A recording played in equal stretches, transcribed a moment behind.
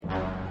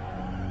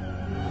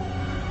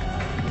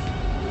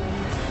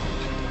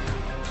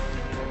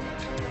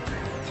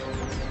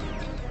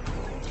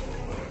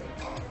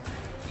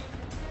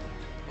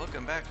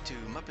back to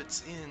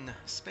Muppets in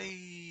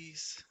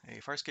Space, a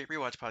Farscape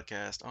rewatch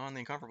podcast on the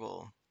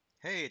Incomparable.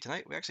 Hey,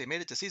 tonight we actually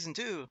made it to season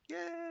 2! Yay!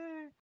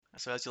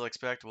 So, as you'll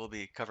expect, we'll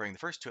be covering the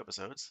first 2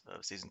 episodes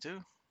of season 2,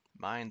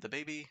 Mind the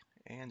Baby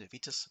and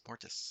Vitus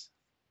Mortis.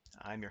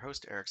 I'm your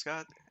host, Eric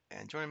Scott,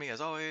 and joining me as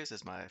always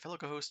is my fellow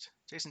co-host,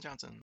 Jason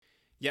Johnson.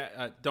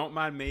 Yeah, don't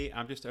mind me.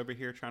 I'm just over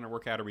here trying to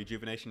work out a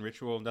rejuvenation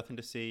ritual. Nothing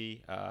to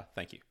see.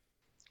 Thank you.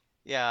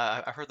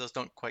 Yeah, I heard those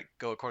don't quite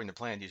go according to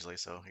plan usually,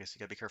 so I guess you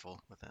gotta be careful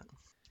with that.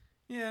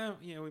 Yeah,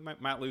 we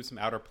might lose some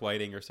outer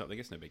plating or something.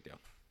 It's no big deal.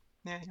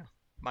 Yeah,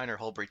 minor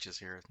hull breaches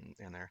here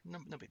and there.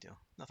 No big deal.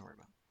 Nothing to worry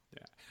about.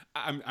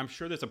 Yeah, I'm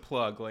sure there's a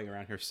plug laying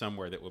around here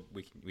somewhere that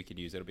we could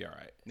use. It'll be all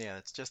right. Yeah,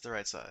 it's just the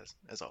right size,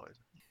 as always.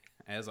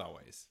 As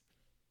always.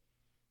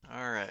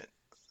 All right,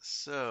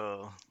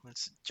 so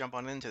let's jump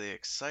on into the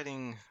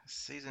exciting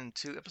season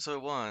 2,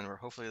 episode 1, where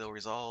hopefully they'll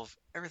resolve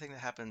everything that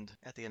happened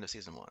at the end of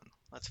season 1.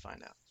 Let's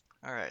find out.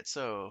 All right,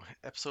 so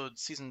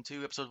season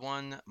 2, episode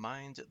 1,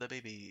 Mind the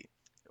Baby.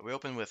 We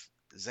open with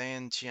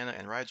Zan, Chiana,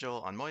 and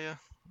Rigel on Moya,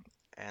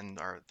 and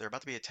they're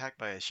about to be attacked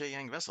by a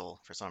Sheyang vessel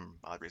for some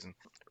odd reason.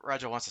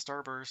 Rigel wants to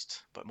starburst,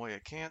 but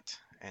Moya can't,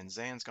 and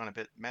Zan's gone a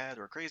bit mad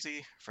or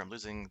crazy from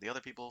losing the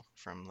other people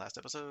from last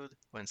episode,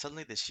 when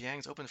suddenly the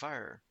Sheyangs open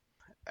fire.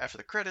 After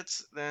the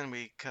credits, then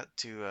we cut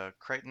to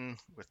Crichton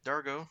with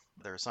Dargo.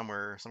 They're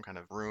somewhere, some kind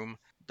of room.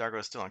 Dargo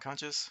is still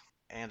unconscious,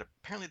 and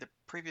apparently the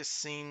previous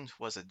scene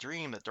was a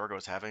dream that Dargo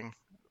was having,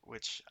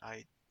 which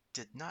I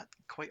did not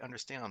quite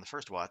understand on the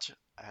first watch.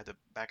 I had to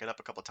back it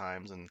up a couple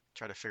times and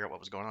try to figure out what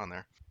was going on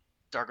there.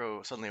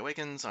 Dargo suddenly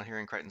awakens on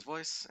hearing Crichton's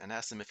voice and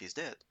asks him if he's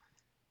dead.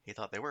 He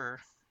thought they were,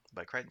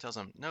 but Crichton tells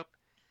him nope.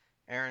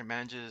 Aaron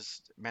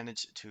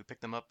managed to pick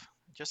them up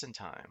just in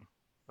time,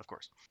 of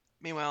course.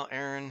 Meanwhile,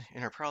 Aaron,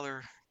 in her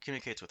prowler,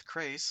 communicates with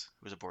Crace,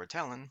 who's aboard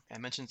Talon,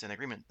 and mentions an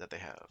agreement that they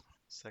have.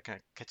 So that kind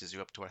of catches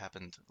you up to what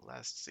happened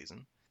last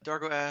season.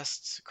 Dargo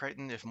asks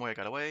Crichton if Moya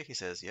got away. He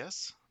says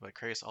yes, but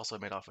Crace also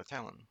made off with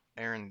Talon.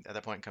 Aaron at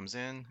that point comes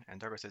in, and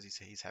Dargo says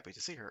he's happy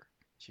to see her.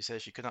 She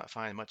says she could not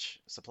find much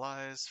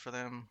supplies for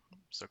them,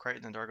 so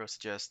Crichton and Dargo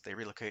suggest they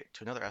relocate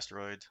to another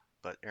asteroid,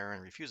 but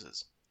Aaron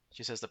refuses.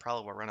 She says the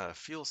Prowler will run out of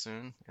fuel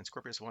soon, and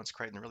Scorpius wants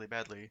Crichton really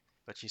badly,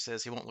 but she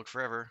says he won't look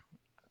forever.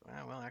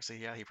 Well, actually,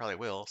 yeah, he probably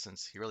will,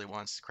 since he really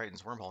wants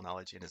Crichton's wormhole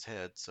knowledge in his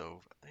head,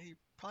 so he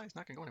probably is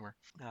not going to go anywhere.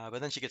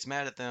 But then she gets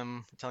mad at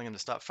them, telling him to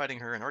stop fighting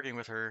her and arguing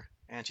with her,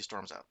 and she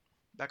storms out.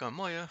 Back on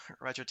Moya,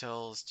 Roger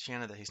tells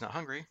Chiana that he's not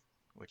hungry,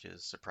 which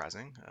is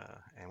surprising,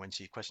 and when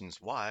she questions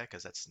why,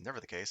 because that's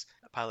never the case,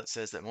 a pilot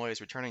says that Moya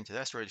is returning to the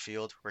asteroid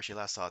field where she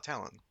last saw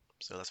Talon,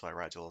 so that's why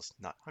Rigel's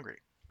not hungry.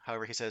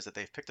 However, he says that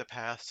they've picked a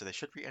path, so they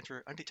should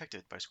re-enter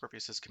undetected by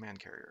Scorpius' command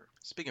carrier.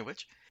 Speaking of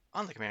which,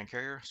 on the command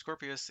carrier,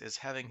 Scorpius is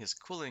having his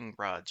cooling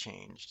rod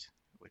changed,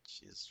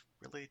 which is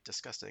really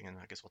disgusting, and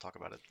I guess we'll talk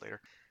about it later.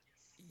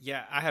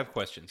 Yeah, I have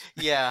questions.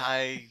 Yeah.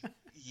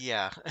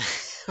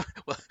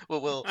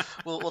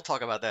 we'll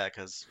talk about that,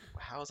 because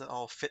how does it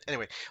all fit?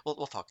 Anyway, we'll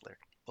talk later.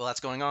 While that's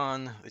going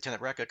on,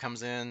 Lieutenant Rekka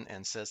comes in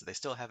and says that they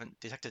still haven't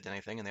detected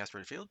anything in the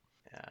asteroid field.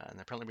 And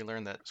apparently we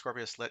learned that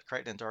Scorpius let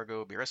Crichton and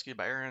Dargo be rescued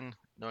by Aaron,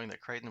 knowing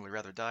that Crichton would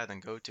rather die than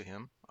go to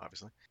him,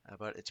 obviously.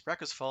 But it's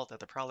Brekka's fault that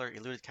the Prowler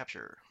eluded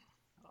capture.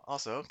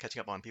 Also,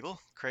 catching up on people,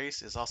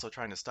 Crace is also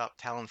trying to stop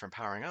Talon from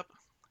powering up,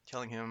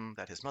 telling him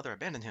that his mother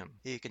abandoned him.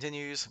 He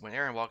continues when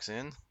Aaron walks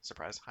in,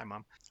 surprise, hi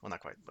mom, well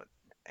not quite,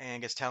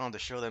 and gets Talon to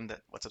show them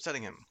that what's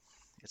upsetting him.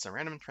 It's some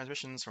random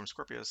transmissions from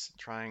Scorpius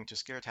trying to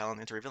scare Talon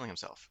into revealing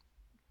himself,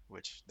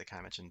 which they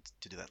kind of mentioned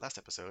to do that last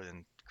episode,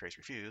 and Crace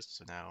refused,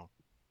 so now,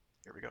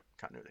 here we go,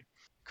 continuity.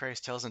 Crace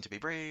tells him to be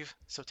brave,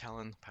 so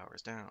Talon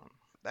powers down.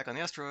 Back on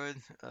the asteroid,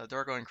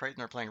 Dargo and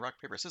Crichton are playing rock,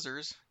 paper,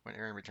 scissors when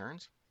Aaron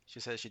returns. She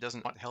says she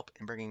doesn't want help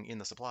in bringing in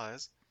the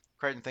supplies.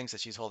 Crichton thinks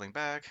that she's holding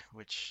back,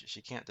 which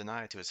she can't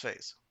deny to his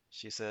face.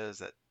 She says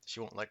that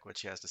she won't like what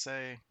she has to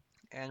say,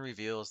 and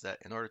reveals that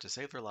in order to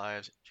save their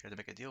lives, she had to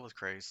make a deal with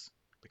Crace,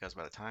 because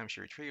by the time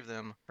she retrieved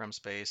them from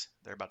space,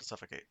 they're about to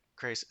suffocate.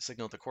 Crace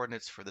signaled the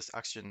coordinates for this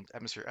oxygen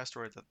atmosphere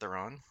asteroid that they're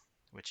on,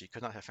 which he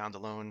could not have found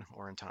alone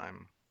or in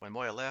time. When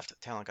Moya left,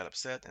 Talon got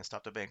upset and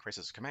stopped obeying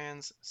Crace's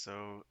commands,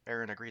 so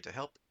Aaron agreed to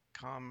help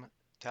calm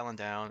Talon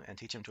down and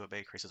teach him to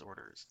obey Crace's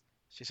orders.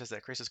 She says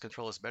that Crace's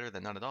control is better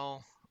than none at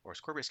all, or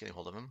Scorpius getting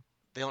hold of him.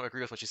 They don't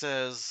agree with what she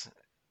says,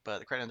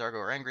 but Crichton and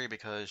Dargo are angry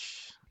because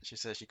she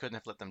says she couldn't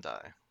have let them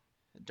die.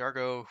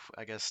 Dargo,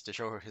 I guess to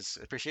show her his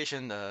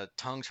appreciation,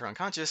 tongues her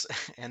unconscious,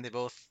 and they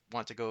both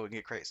want to go and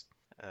get Crace.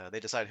 They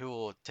decide who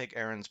will take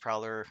Aaron's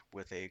Prowler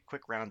with a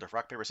quick round of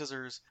rock, paper,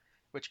 scissors,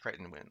 which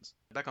Crichton wins.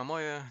 Back on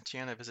Moya,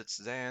 Chiana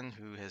visits Zan,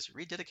 who has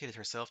rededicated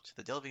herself to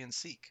the Delvian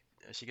Seek.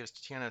 She gives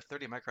Chiana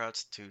 30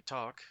 microts to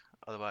talk,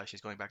 otherwise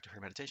she's going back to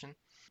her meditation.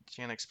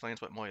 Chiana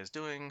explains what Moya is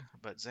doing,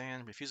 but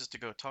Zan refuses to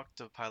go talk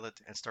to the pilot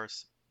and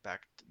starts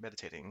back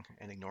meditating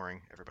and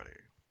ignoring everybody.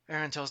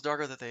 Aaron tells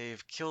Dargo that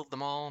they've killed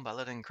them all by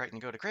letting Crichton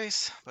go to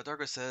Crace, but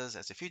Dargo says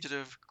as a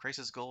fugitive,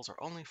 Crace's goals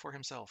are only for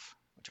himself,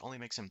 which only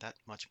makes him that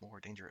much more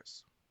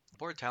dangerous.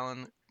 Aboard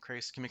Talon,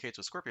 Crace communicates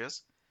with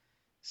Scorpius,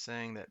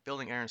 saying that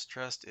building Aaron's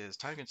trust is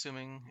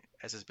time-consuming,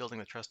 as is building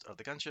the trust of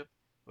the gunship,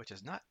 which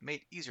is not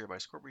made easier by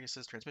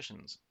Scorpius's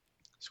transmissions.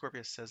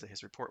 Scorpius says that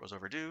his report was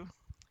overdue.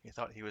 He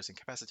thought he was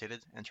incapacitated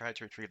and tried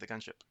to retrieve the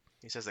gunship.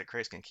 He says that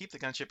Crace can keep the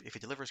gunship if he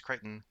delivers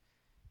Crichton,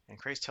 and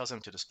Crace tells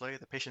him to display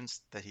the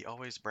patience that he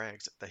always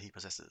brags that he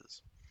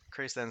possesses.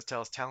 Crace then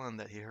tells Talon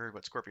that he heard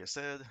what Scorpius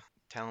said.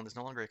 Talon is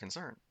no longer a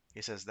concern.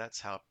 He says that's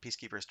how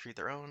peacekeepers treat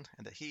their own,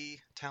 and that he,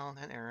 Talon,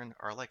 and Aaron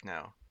are alike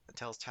now, and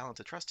tells Talon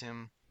to trust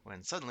him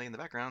when suddenly in the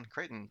background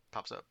Crichton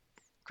pops up.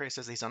 Crace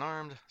says he's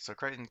unarmed, so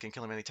Crichton can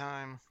kill him any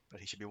time,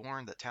 but he should be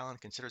warned that Talon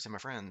considers him a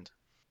friend.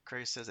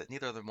 Crace says that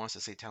neither of them wants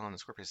to see Talon in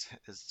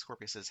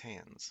Scorpius's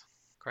hands.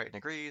 Crichton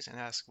agrees and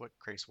asks what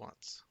Crace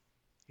wants.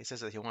 He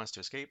says that he wants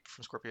to escape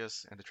from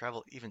Scorpius and to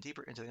travel even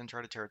deeper into the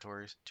uncharted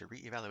territories to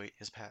re-evaluate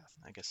his path.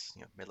 I guess,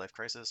 midlife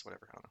crisis,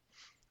 whatever, I don't know.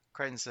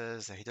 Crichton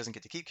says that he doesn't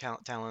get to keep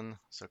Talon,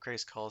 so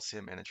Crace calls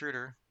him an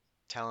intruder.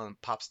 Talon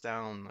pops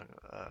down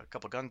a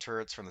couple gun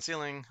turrets from the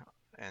ceiling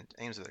and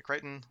aims it at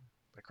Crichton,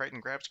 but Crichton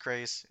grabs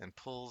Crace and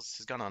pulls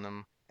his gun on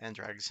him and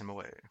drags him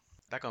away.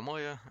 Back on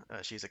Moya,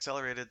 she's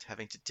accelerated,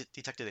 having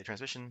detected a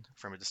transmission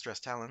from a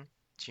distressed Talon.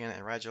 Chiana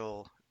and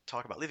Rigel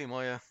talk about leaving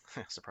Moya.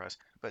 Surprise.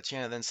 But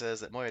Chiana then says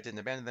that Moya didn't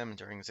abandon them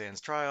during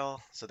Zan's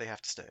trial, so they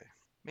have to stay.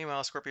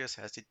 Meanwhile, Scorpius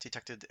has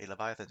detected a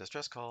Leviathan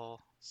distress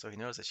call, so he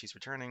knows that she's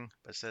returning,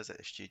 but says that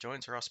if she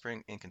joins her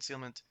offspring in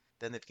concealment,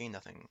 then they've gained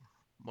nothing.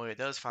 Moya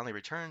does finally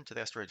return to the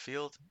asteroid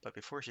field, but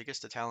before she gets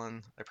to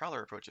Talon, a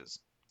prowler approaches.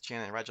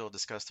 Chiana and Rigel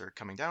discuss their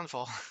coming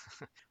downfall.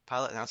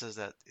 Pilot announces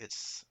that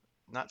it's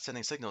not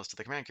sending signals to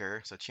the command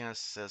carrier, so Chiana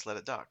says let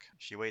it dock.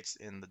 She waits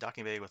in the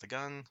docking bay with a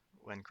gun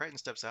when Crichton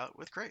steps out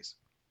with Crace.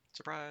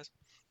 Surprise!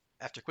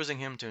 After quizzing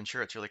him to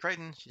ensure it's really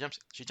Crichton,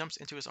 she jumps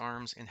into his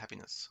arms in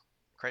happiness.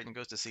 Crichton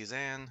goes to see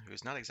Zan,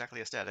 who's not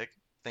exactly ecstatic,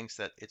 thinks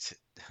that it's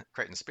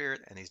Crichton's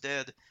spirit and he's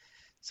dead,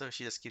 so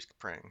she just keeps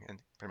praying and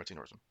pretty much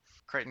ignores him.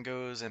 Crichton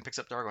goes and picks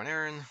up Dargo and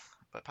Aaron,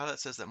 but Pilot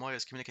says that Moya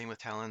is communicating with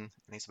Talon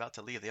and he's about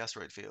to leave the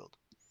asteroid field.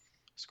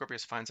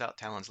 Scorpius finds out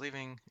Talon's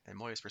leaving and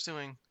Moya is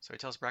pursuing, so he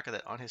tells Braca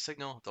that on his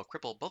signal they'll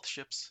cripple both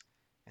ships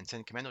and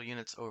send commando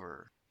units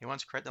over. He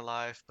wants Crichton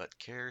alive, but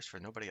cares for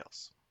nobody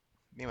else.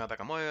 Meanwhile, back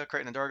on Moya,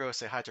 Crichton and Dargo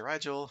say hi to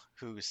Rigel,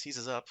 who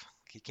seizes up.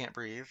 He can't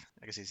breathe.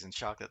 I guess he's in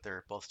shock that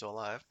they're both still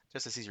alive.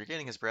 Just as he's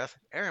regaining his breath,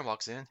 Aaron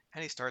walks in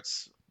and he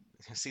starts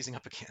seizing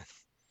up again.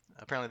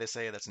 Apparently, they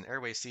say that's an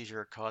airway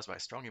seizure caused by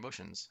strong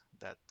emotions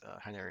that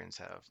Hynarians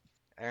have.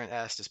 Aaron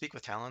asks to speak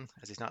with Talon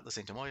as he's not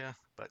listening to Moya,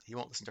 but he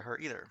won't listen to her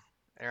either.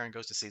 Aaron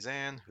goes to see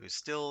Zan, who's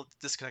still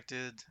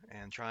disconnected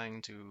and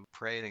trying to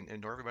pray and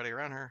ignore everybody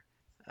around her.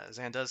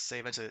 Zan does say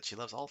eventually that she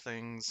loves all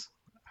things,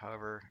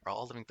 however, or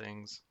all living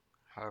things.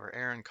 However,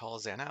 Aaron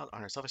calls Zan out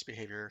on her selfish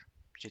behavior.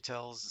 She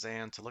tells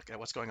Zan to look at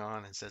what's going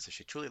on and says if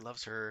she truly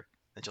loves her,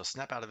 then she'll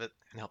snap out of it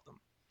and help them.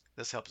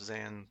 This helps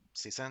Zan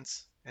see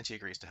sense, and she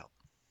agrees to help.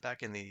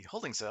 Back in the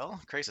holding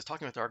cell, Crace is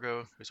talking with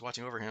Dargo, who's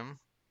watching over him.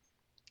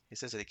 He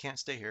says that he can't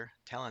stay here.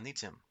 Talon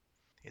needs him.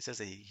 He says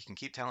that he can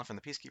keep Talon from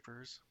the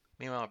Peacekeepers.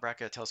 Meanwhile,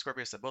 Braca tells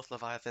Scorpius that both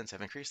Leviathans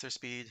have increased their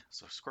speed,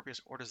 so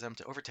Scorpius orders them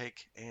to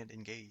overtake and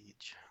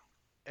engage.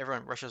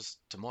 Everyone rushes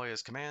to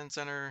Moya's command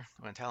center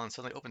when Talon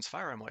suddenly opens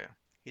fire on Moya.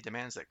 He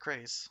demands that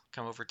Crace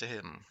come over to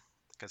him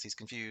because he's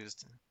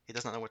confused. He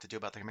does not know what to do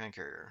about the command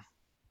carrier.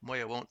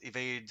 Moya won't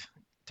evade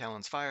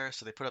Talon's fire,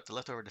 so they put up the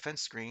leftover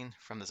defense screen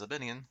from the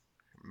Zabinian.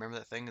 Remember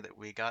that thing that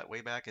we got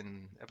way back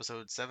in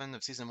episode 7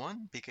 of season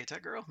 1? PK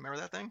Tech Girl? Remember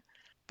that thing?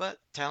 But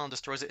Talon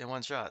destroys it in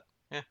one shot.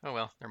 Oh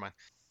well, never mind.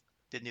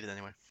 Didn't need it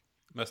anyway.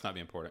 Must not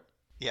be important.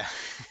 Yeah.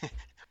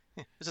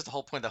 It's just the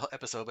whole point of the whole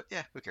episode, but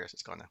yeah, who cares?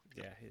 It's gone now.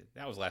 Yeah,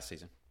 that was last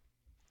season.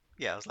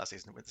 Yeah, it was last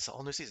season. It's a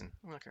whole new season.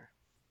 I don't care.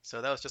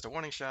 So that was just a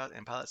warning shot,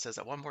 and Pilot says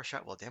that one more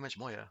shot will damage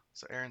Moya.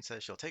 So Aaron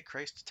says she'll take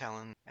Crace to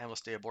Talon and will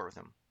stay aboard with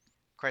him.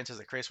 Crichton says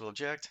that Crace will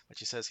object, but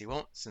she says he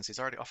won't since he's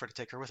already offered to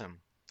take her with him.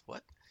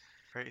 What?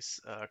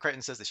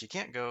 Crichton says that she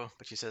can't go,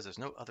 but she says there's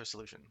no other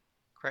solution.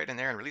 Crichton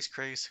and Aaron release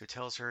Crace, who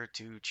tells her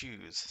to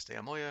choose, stay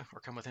on Moya or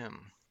come with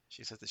him.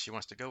 She says that she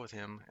wants to go with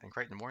him, and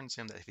Crichton warns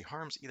him that if he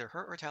harms either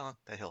her or Talon,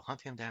 that he'll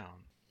hunt him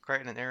down.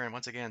 Crichton and Aaron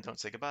once again don't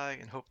say goodbye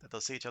and hope that they'll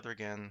see each other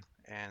again,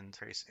 and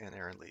Crace and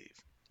Aaron leave.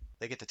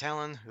 They get to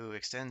Talon, who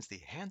extends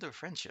the Hand of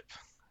Friendship,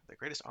 the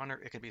greatest honor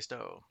it can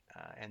bestow.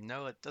 And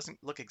no, it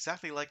doesn't look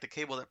exactly like the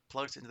cable that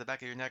plugs into the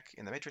back of your neck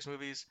in the Matrix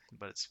movies,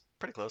 but it's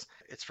pretty close.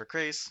 It's for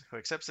Crace, who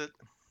accepts it,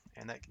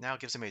 and that now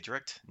gives him a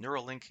direct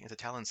neural link into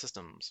Talon's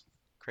systems.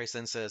 Crace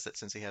then says that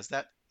since he has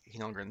that, he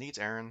no longer needs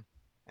Aaron,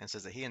 and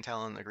says that he and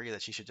Talon agree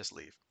that she should just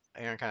leave.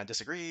 Aaron kind of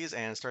disagrees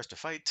and starts to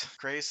fight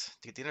Crace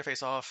to get the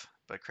interface off,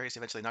 but Crace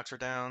eventually knocks her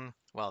down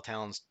while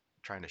Talon's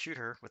trying to shoot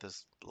her with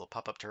his little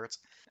pop-up turrets.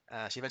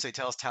 She eventually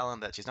tells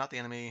Talon that she's not the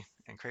enemy,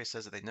 and Crace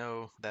says that they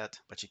know that,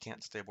 but she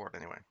can't stay aboard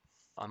anyway.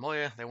 On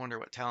Moya, they wonder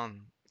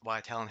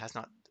why Talon has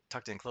not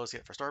tucked in close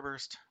yet for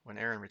Starburst when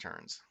Aaron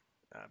returns.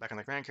 Back on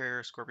the Grand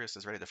Carrier, Scorpius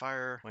is ready to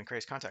fire when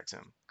Crace contacts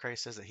him.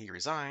 Crace says that he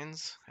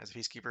resigns as a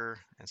peacekeeper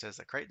and says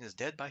that Crichton is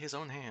dead by his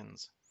own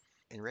hands.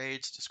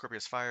 Enraged,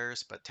 Scorpius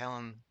fires, but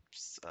Talon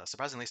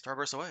surprisingly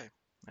starbursts away.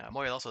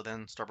 Moya also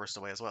then starbursts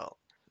away as well.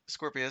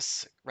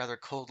 Scorpius rather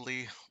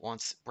coldly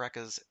wants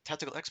Brekka's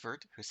tactical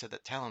expert, who said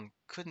that Talon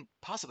couldn't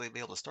possibly be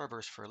able to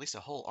starburst for at least a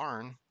whole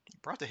Arn,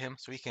 brought to him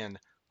so he can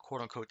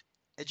quote unquote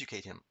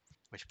educate him,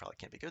 which probably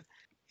can't be good.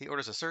 He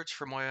orders a search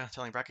for Moya,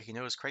 telling Brekka he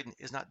knows Crichton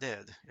is not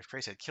dead. If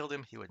Crais had killed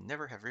him, he would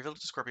never have revealed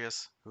it to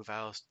Scorpius, who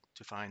vows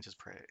to find his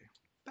prey.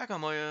 Back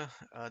on Moya,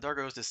 Dar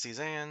goes to see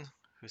Zan,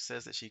 who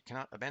says that she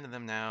cannot abandon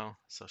them now,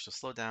 so she'll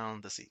slow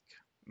down the Seek.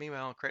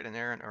 Meanwhile, Crichton and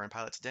Aaron are in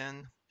Pilot's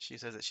den. She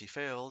says that she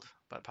failed,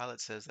 but Pilot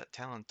says that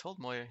Talon told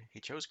Moya he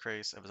chose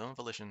Crais of his own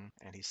volition,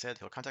 and he said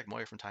he'll contact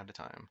Moya from time to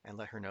time and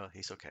let her know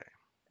he's okay.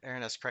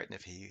 Aaron asks Crichton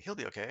if he'll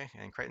be okay,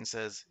 and Crichton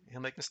says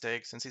he'll make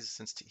mistakes since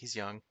he's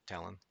young,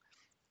 Talon,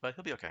 but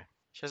he'll be okay.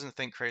 She doesn't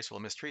think Crais will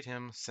mistreat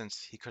him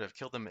since he could have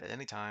killed them at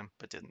any time,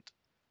 but didn't.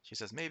 She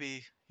says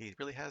maybe he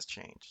really has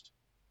changed.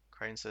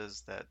 Crichton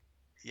says that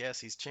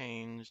yes, he's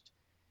changed,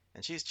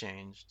 and she's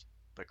changed,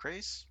 but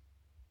Crais,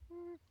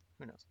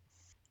 who knows?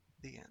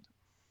 The end.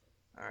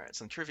 All right,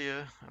 some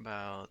trivia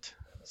about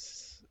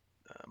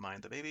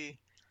Mind the Baby.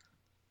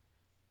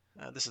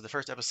 This is the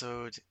first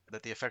episode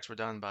that the effects were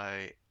done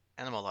by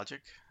Animal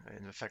Logic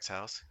in Effects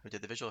House, who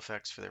did the visual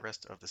effects for the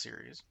rest of the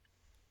series.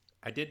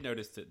 I did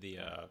notice that the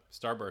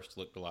Starburst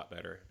looked a lot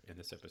better in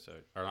this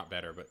episode, or not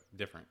better, but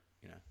different.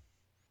 You know.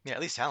 Yeah,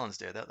 at least Talon's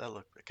did. That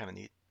looked kind of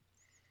neat.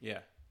 Yeah.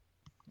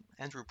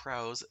 Andrew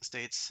Prowse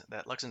states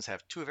that Luxons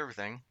have two of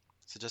everything,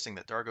 suggesting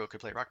that Dargo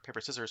could play rock,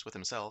 paper, scissors with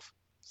himself.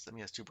 Does that mean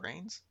he has two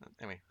brains?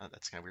 Anyway,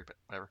 that's kind of weird, but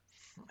whatever.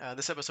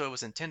 This episode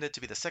was intended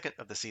to be the second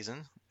of the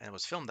season, and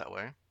was filmed that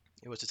way.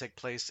 It was to take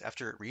place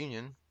after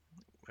Reunion,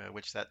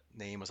 which that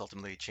name was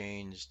ultimately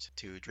changed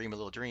to Dream a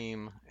Little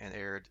Dream and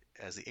aired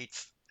as the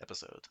eighth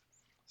episode.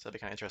 So it'll be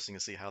kind of interesting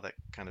to see how that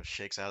kind of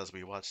shakes out as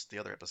we watch the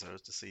other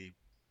episodes to see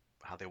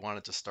how they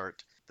wanted to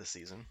start the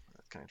season.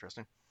 That's kind of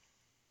interesting.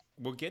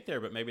 We'll get there,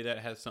 but maybe that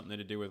has something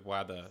to do with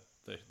why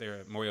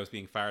their Morio's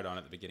being fired on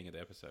at the beginning of the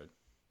episode.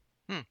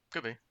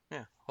 Could be.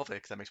 Yeah, hopefully,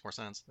 because that makes more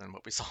sense than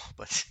what we saw.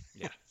 But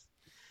Yeah.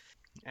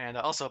 and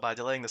also by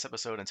delaying this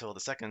episode until the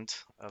second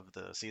of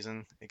the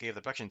season, it gave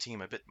the production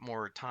team a bit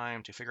more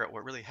time to figure out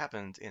what really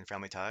happened in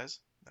Family Ties.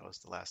 That was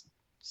the last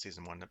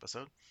season one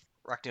episode.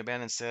 Rockney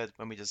O'Bannon said,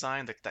 when we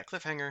designed that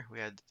cliffhanger, we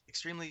had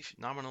extremely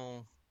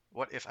nominal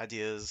what if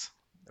ideas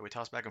that we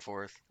tossed back and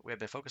forth. We had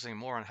been focusing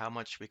more on how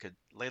much we could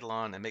ladle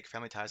on and make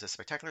Family Ties as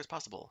spectacular as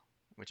possible,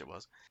 which it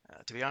was.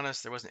 To be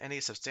honest, there wasn't any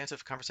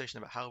substantive conversation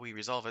about how we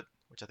resolve it,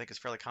 which I think is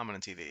fairly common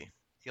in TV.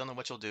 You'll know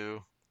what you'll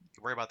do.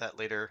 You worry about that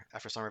later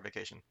after summer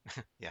vacation.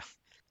 Yeah,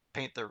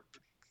 paint the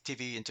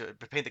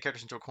paint the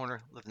characters into a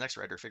corner. Let the next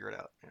writer figure it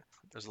out. Yeah.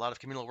 There's a lot of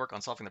communal work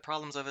on solving the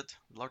problems of it.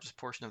 The largest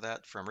portion of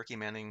that from Ricky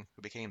Manning,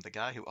 who became the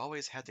guy who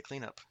always had to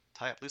clean up,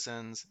 tie up loose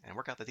ends, and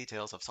work out the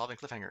details of solving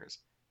cliffhangers.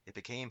 It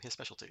became his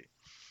specialty.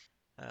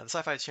 The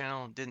Sci-Fi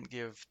Channel didn't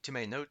give too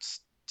many notes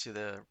to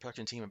the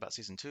production team about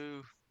season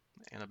two,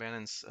 and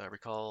O'Bannon's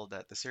recalled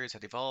that the series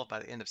had evolved by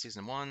the end of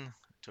season one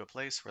to a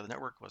place where the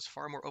network was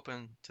far more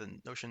open to the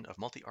notion of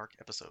multi-arc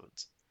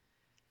episodes.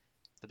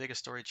 The biggest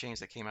story change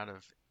that came out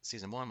of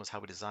season one was how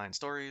we designed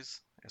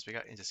stories. As we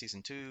got into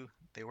season two,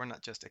 they were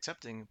not just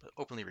accepting, but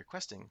openly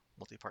requesting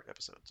multi-part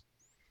episodes.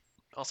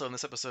 Also, in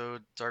this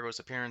episode, Dargo's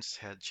appearance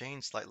had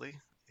changed slightly.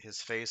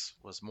 His face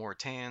was more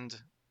tanned,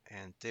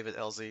 and David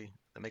Elsie,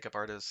 the makeup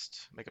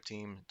artist, makeup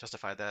team,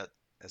 justified that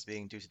as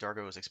being due to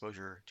Dargo's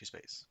exposure to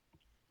space.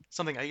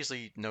 Something I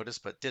usually notice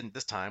but didn't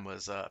this time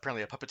was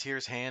apparently a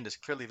puppeteer's hand is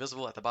clearly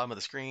visible at the bottom of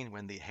the screen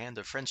when the Hand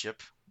of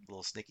Friendship,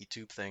 little snaky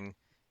tube thing,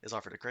 is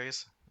offered to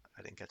Crais.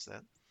 I didn't catch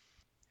that.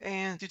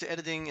 And due to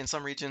editing in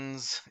some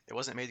regions, it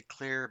wasn't made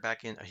clear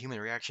back in A Human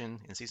Reaction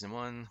in season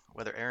one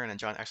whether Aaron and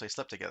John actually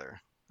slept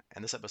together.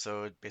 And this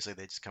episode,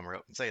 basically, they just come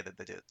out and say that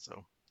they did.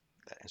 So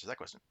that answers that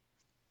question.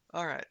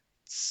 All right.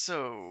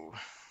 So,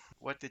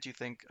 what did you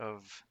think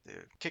of the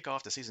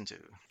kickoff to season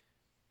two?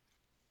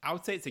 I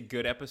would say it's a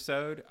good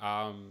episode.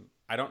 I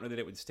don't know that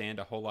it would stand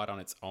a whole lot on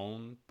its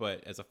own,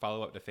 but as a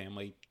follow up to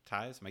Family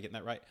Ties, am I getting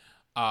that right?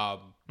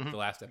 Mm-hmm. The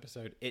last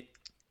episode,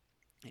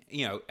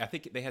 I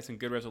think they had some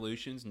good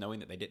resolutions.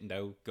 Knowing that they didn't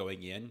know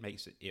going in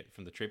makes it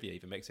from the trivia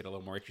even makes it a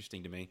little more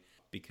interesting to me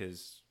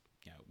because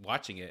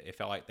watching it, it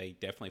felt like they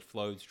definitely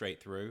flowed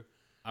straight through.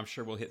 I'm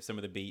sure we'll hit some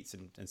of the beats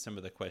and some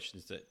of the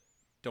questions that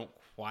don't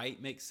quite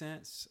make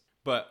sense.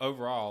 But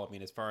overall, I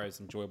mean, as far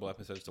as enjoyable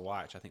episodes to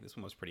watch, I think this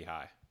one was pretty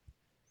high.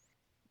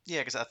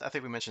 Yeah, because I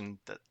think we mentioned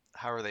that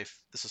how are they?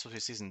 This was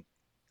supposed to be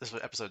this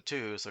was episode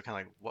two, so kind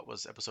of like what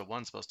was episode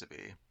one supposed to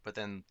be? But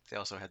then they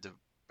also had to,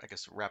 I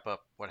guess, wrap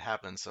up what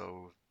happened,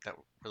 so that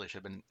really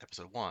should have been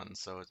episode one.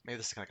 So maybe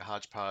this is kind of like a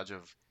hodgepodge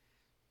of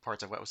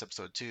parts of what was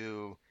episode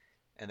two,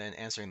 and then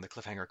answering the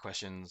cliffhanger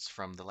questions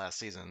from the last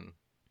season,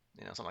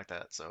 something like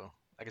that. So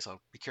I guess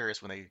I'll be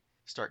curious when they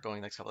start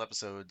going next couple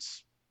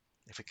episodes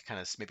if we could kind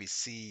of maybe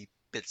see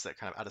bits that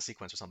kind of out of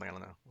sequence or something. I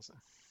don't know. We'll see.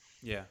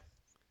 Yeah.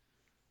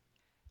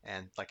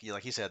 And like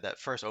you said, that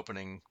first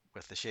opening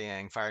with the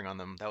Sheang firing on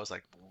them, that was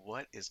like,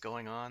 what is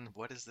going on?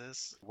 What is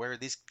this? Where did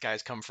these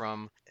guys come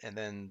from? And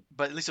then,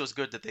 but at least it was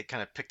good that they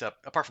kind of picked up.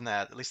 Apart from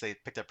that, at least they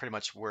picked up pretty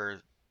much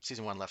where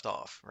season one left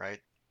off, right?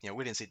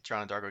 we didn't see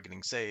John and Dargo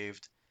getting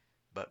saved,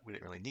 but we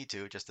didn't really need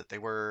to. Just that they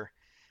were,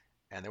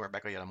 and they weren't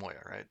back on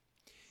Moya, right?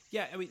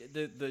 Yeah, I mean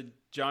the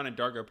John and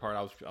Dargo part,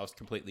 I was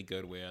completely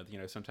good with.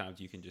 Sometimes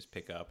you can just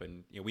pick up,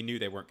 and we knew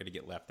they weren't going to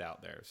get left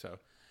out there, so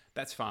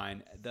that's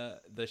fine.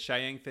 The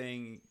Cheyenne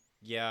thing,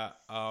 yeah,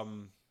 yeah.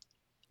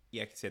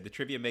 Like I said, the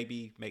trivia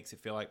maybe makes it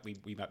feel like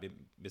we might be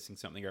missing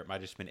something, or it might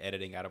have just been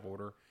editing out of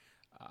order.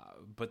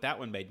 But that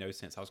one made no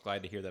sense. I was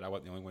glad to hear that I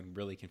wasn't the only one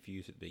really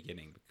confused at the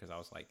beginning, because I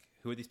was like,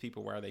 who are these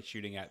people? Why are they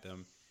shooting at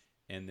them?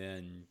 And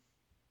then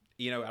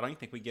I don't even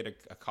think we get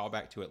a call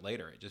back to it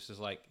later. It just is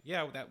like,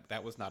 yeah,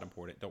 that was not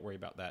important. Don't worry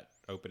about that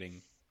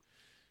opening.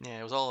 Yeah,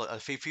 it was all a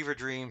fever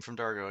dream from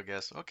Dargo, I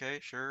guess. Okay,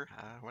 sure,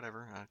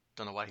 whatever. I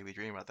don't know why he would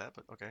dream about that,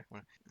 but okay.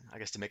 Well, I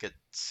guess to make it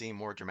seem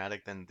more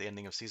dramatic than the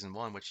ending of season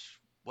one, which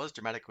was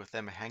dramatic with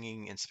them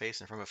hanging in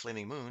space and from a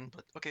flaming moon.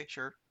 But okay,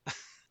 sure.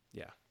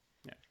 Yeah,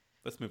 yeah.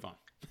 Let's move on.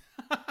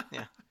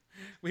 Yeah,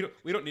 we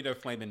don't need a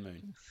flaming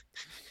moon.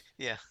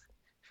 yeah.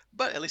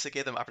 But at least it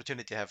gave them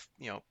opportunity to have,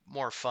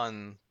 more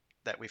fun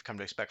that we've come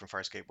to expect from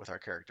Farscape with our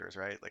characters,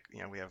 right? Like,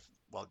 we have,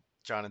 well,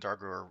 John and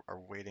Dargo are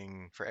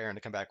waiting for Aaron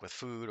to come back with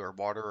food or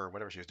water or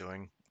whatever she was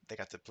doing. They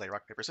got to play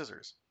rock, paper,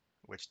 scissors,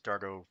 which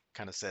Dargo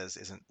kind of says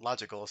isn't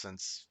logical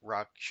since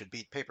rock should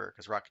beat paper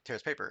because rock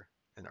tears paper.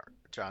 And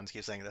John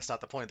keeps saying that's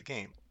not the point of the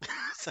game.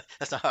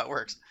 That's not how it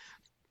works.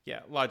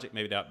 Yeah, logic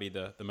maybe that be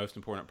the most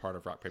important part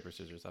of rock paper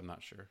scissors. I'm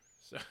not sure.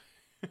 So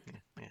Yeah,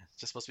 yeah, it's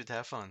just supposed to be to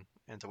have fun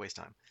and to waste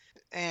time.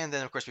 And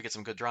then, of course, we get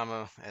some good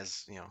drama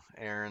as,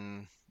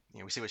 Aaron,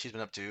 we see what she's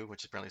been up to,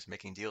 which apparently is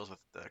making deals with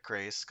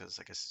Crace, because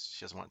I guess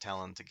she doesn't want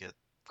Talon to get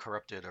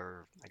corrupted,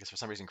 or I guess for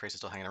some reason Crace is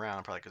still hanging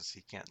around, probably because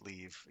he can't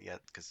leave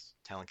yet, because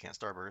Talon can't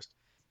starburst.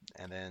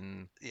 And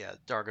then, yeah,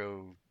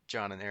 Dargo,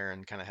 John, and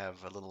Aaron kind of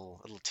have a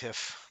little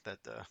tiff that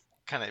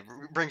kind of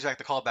brings back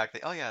the callback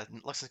that, oh yeah,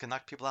 Lexus can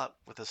knock people out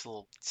with this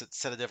little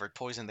sedative or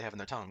poison they have in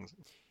their tongues.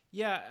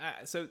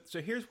 yeah, so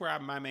here's where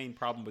my main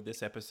problem with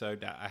this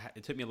episode.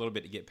 It took me a little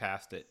bit to get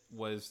past it.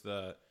 Was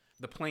the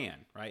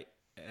plan, right?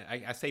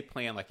 I say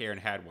plan like Aaron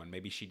had one.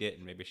 Maybe she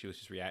didn't. Maybe she was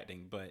just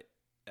reacting. But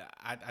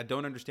I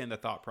don't understand the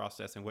thought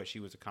process and what she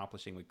was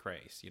accomplishing with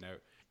Crace.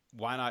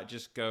 Why not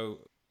just go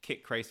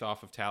kick Crace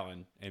off of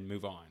Talon and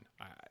move on?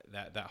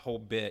 That whole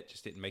bit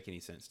just didn't make any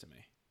sense to me.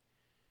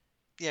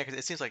 Yeah, because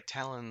it seems like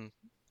Talon,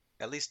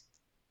 at least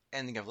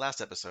ending of last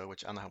episode,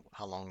 which I don't know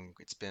how long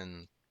it's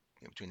been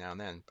between now and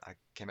then. I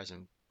can't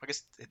imagine. I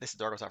guess this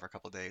Dark was out for a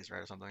couple of days, right,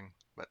 or something.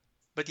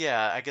 But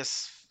yeah, I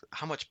guess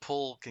how much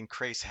pull can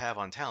Crace have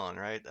on Talon,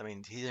 right? I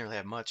mean, he didn't really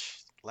have much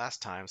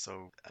last time,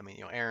 so I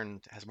mean, Aaron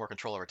has more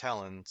control over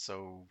Talon,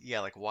 so yeah,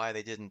 like why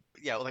they didn't,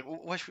 yeah, like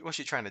what's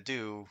she trying to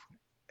do,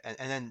 and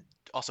then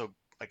also.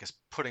 I guess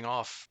putting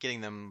off getting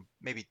them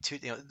maybe two,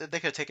 they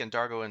could have taken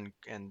Dargo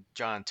and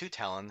John to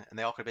Talon, and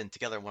they all could have been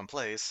together in one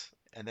place.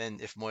 And then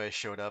if Moya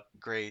showed up,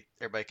 great,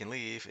 everybody can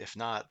leave. If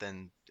not,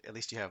 then at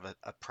least you have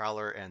a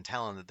Prowler and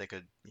Talon that they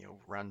could,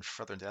 run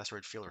further into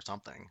asteroid field or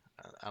something.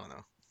 I don't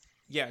know.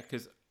 Yeah,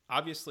 because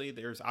obviously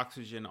there's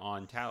oxygen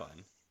on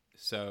Talon,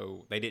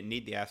 so they didn't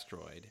need the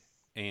asteroid.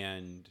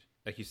 And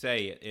like you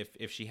say,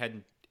 if she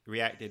hadn't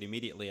reacted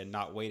immediately and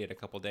not waited a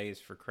couple days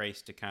for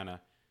Crace to kind of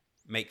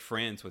make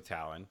friends with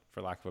Talon,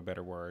 for lack of a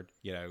better word,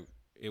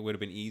 it would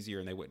have been easier,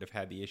 and they wouldn't have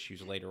had the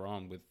issues later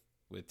on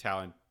with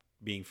Talon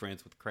being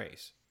friends with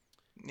Crace.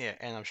 Yeah,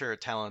 and I'm sure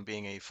Talon,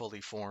 being a fully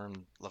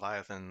formed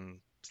Leviathan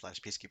slash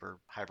Peacekeeper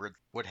hybrid,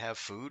 would have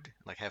food,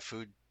 like have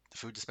food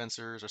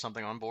dispensers or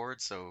something on board,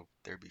 so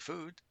there'd be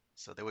food.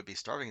 So they would be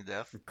starving to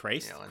death, and I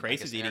Crace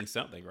guess is Aaron, eating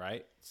something,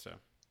 right? So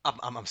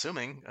I'm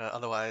assuming,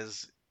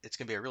 otherwise it's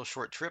gonna be a real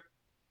short trip,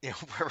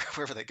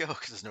 wherever they go,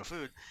 because there's no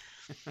food.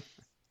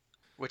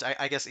 Which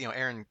I guess,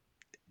 Aaron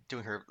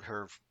doing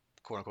her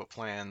quote unquote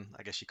plan,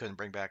 I guess she couldn't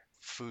bring back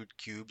food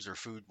cubes or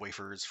food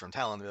wafers from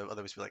Talon.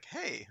 Otherwise, be like,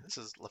 hey, this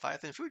is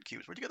Leviathan food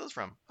cubes. Where'd you get those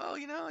from? Oh,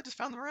 I just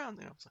found them around.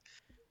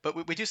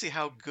 But we do see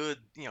how good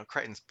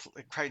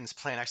Crichton's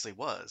plan actually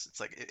was. It's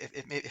like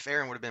if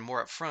Aaron would have been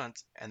more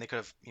upfront and they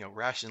could have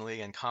rationally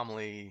and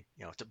calmly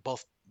to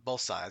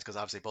both sides, because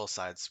obviously both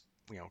sides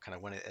kind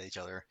of went at each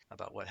other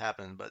about what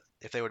happened. But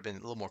if they would have been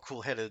a little more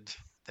cool-headed,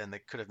 then they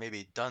could have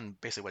maybe done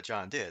basically what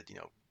John did.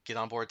 Get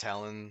on board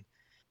Talon,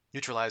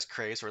 neutralize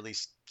Crace, or at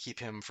least keep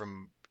him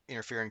from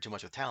interfering too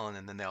much with Talon,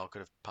 and then they all could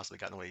have possibly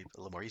gotten away a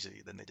little more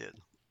easily than they did.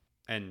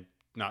 and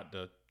not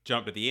to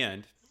jump to the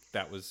end,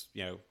 that was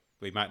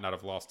we might not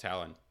have lost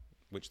Talon,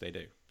 which they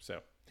do.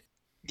 So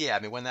Yeah, I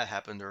mean, when that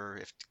happened, or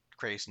if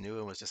Crace knew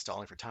and was just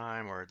stalling for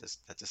time, or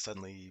that just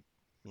suddenly,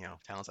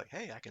 Talon's like,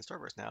 hey, I can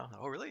Starburst now.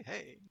 Oh, really?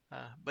 Hey.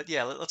 But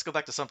yeah, let's go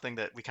back to something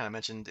that we kind of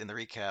mentioned in the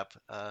recap.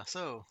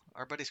 So,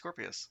 our buddy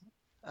Scorpius.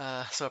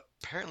 So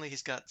apparently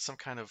he's got some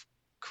kind of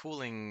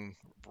cooling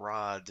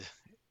rod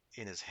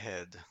in his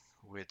head,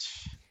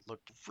 which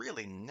looked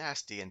really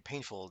nasty and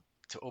painful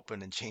to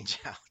open and change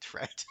out,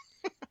 right?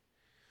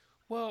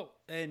 well,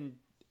 and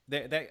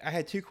I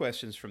had two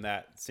questions from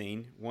that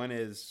scene. One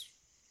is,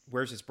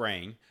 where's his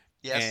brain?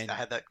 Yes, I And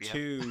had that. Yep.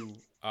 two,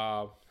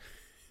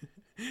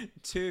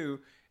 two,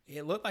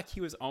 it looked like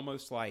he was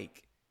almost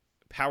like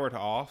powered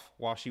off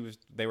while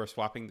they were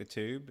swapping the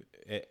tube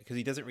because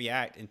he doesn't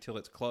react until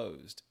it's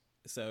closed.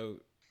 So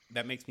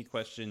that makes me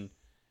question: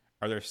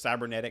 are there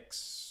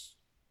cybernetics?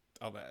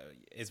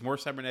 Is more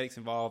cybernetics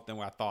involved than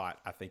what I thought?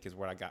 I think is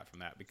what I got from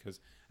that because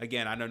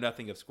again, I know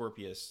nothing of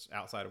Scorpius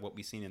outside of what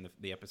we've seen in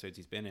the episodes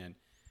he's been in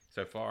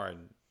so far,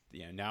 and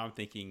now I'm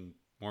thinking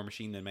more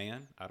machine than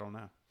man. I don't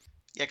know.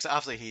 Yeah, because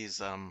obviously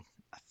he's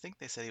I think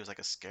they said he was like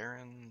a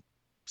Scaran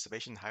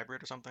Sebacean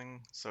hybrid or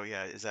something. So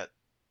yeah, is that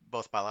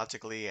both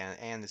biologically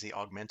and is he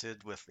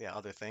augmented with yeah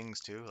other things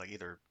too, like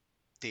either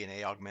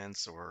DNA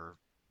augments or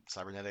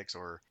cybernetics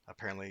or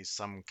apparently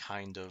some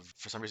kind of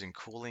for some reason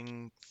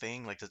cooling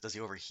thing? Like does he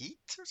overheat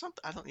or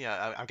something? I don't.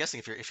 Yeah, I'm guessing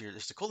if you're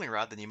just a cooling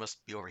rod, then you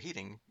must be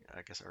overheating,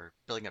 I guess, or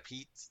building up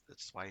heat.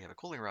 That's why you have a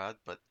cooling rod.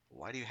 But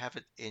why do you have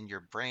it in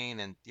your brain?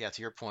 And yeah,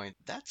 to your point,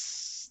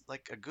 that's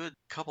like a good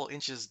couple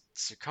inches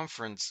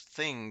circumference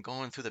thing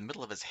going through the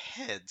middle of his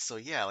head. So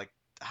yeah, like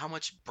how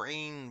much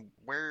brain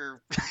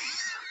where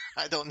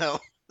I don't know.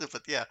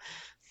 But yeah,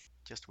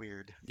 just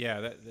weird.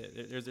 Yeah,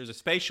 there's a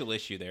spatial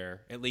issue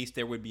there. At least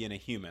there would be in a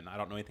human. I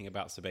don't know anything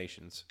about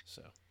Sebaceans,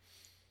 so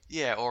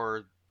Yeah,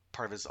 or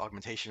part of his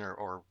augmentation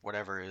or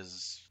whatever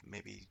is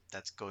maybe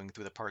that's going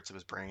through the parts of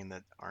his brain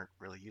that aren't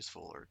really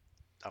useful or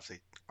obviously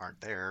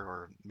aren't there,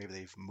 or maybe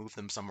they've moved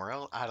them somewhere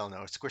else. I don't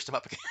know. Squished him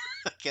up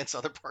against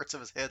other parts of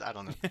his head. I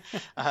don't know.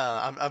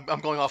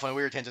 I'm going off on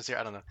weird tangents here.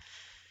 I don't know.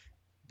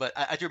 But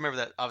I do remember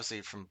that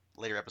obviously from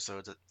later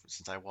episodes that,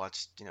 since I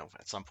watched,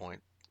 at some point,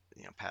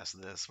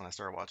 past this when I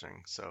started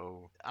watching.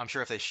 So I'm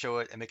sure if they show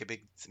it and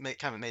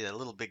kind of made a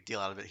little big deal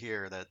out of it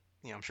here, that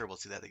I'm sure we'll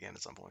see that again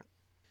at some point.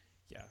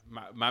 yeah.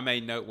 My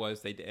main note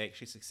was they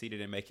actually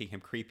succeeded in making him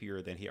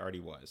creepier than he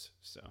already was.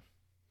 So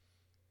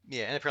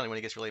Yeah, and apparently when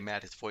he gets really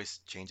mad, his voice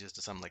changes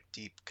to some like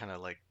deep, kind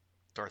of like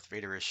Darth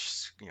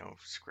Vader-ish,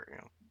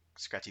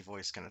 scratchy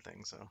voice kind of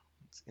thing. So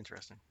it's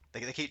interesting.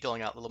 They keep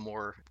doling out a little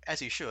more, as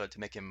he should, to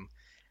make him,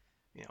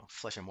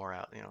 flesh him more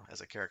out,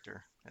 as a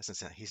character,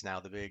 since he's now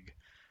the big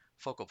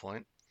focal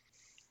point.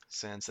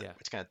 Since yeah,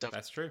 which kind of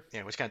that's true.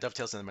 which kind of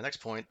dovetails into my next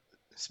point.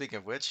 Speaking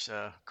of which,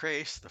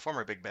 Crace, the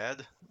former big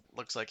bad,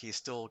 looks like he's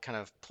still kind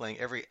of playing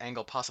every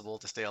angle possible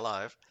to stay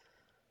alive.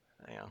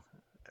 You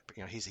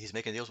know, he's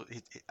making deals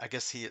with. I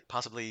guess he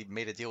possibly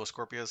made a deal with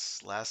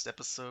Scorpius last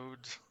episode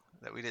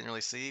that we didn't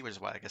really see, which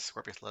is why I guess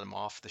Scorpius let him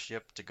off the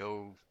ship to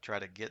go try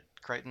to get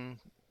Crichton.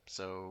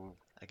 So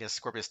I guess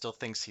Scorpius still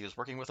thinks he was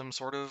working with him,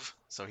 sort of.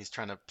 So he's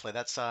trying to play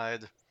that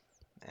side.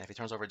 And if he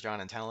turns over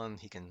John and Talon,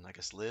 he can, I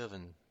guess, live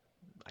and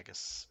I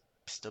guess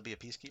still be a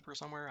peacekeeper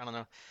somewhere. I don't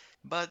know.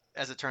 But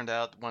as it turned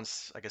out,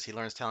 once I guess he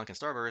learns Talon can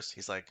starburst,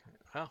 he's like,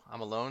 "Well,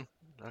 I'm alone.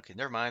 Okay,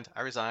 never mind.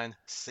 I resign.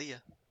 See ya."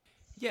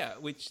 Yeah,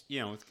 which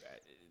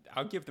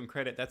I'll give them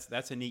credit.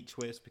 That's a neat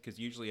twist because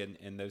usually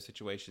in those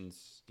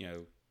situations,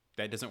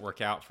 that doesn't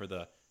work out for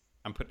the.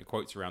 I'm putting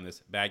quotes around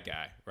this bad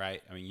guy,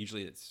 right? I mean,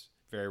 usually it's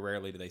very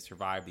rarely do they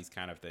survive these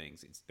kind of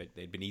things.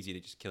 They'd been easy to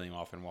just kill him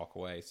off and walk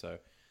away. So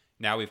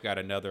now we've got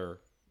another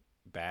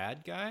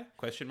bad guy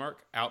question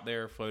mark out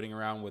there floating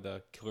around with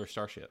a killer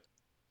starship.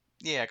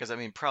 Yeah, because I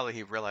mean, probably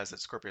he realized that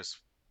Scorpius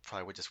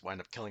probably would just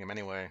wind up killing him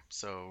anyway.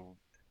 So,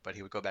 but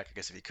he would go back, I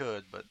guess, if he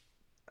could. But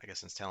I guess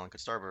since Talon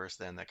could starburst,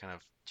 then that kind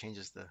of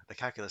changes the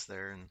calculus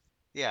there. And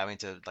yeah, I mean,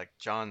 to like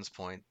John's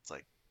point, it's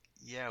like,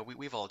 yeah,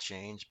 we've all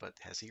changed, but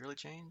has he really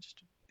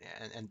changed?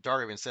 And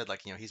Dario even said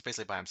like, he's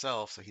basically by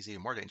himself, so he's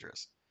even more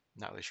dangerous.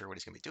 Not really sure what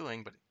he's gonna be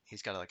doing, but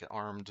he's got like an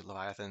armed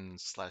Leviathan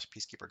slash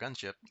peacekeeper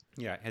gunship.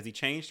 Yeah, has he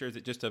changed or is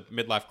it just a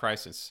midlife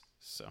crisis?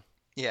 So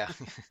Yeah,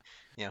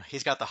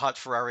 he's got the hot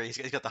Ferrari,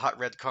 he's got the hot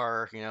red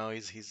car.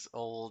 He's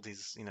old,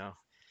 he's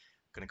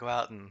gonna go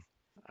out and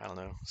I don't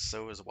know,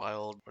 sow his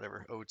wild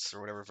whatever oats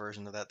or whatever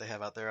version of that they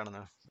have out there. I don't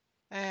know.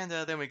 And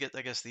then we get,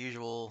 I guess, the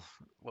usual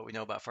what we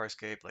know about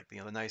Farscape, like the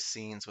nice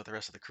scenes with the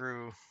rest of the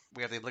crew.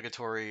 We have the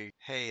obligatory,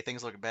 hey,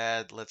 things look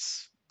bad,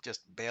 let's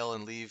just bail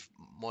and leave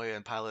Moya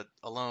and Pilot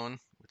alone,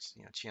 which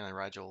Chiana and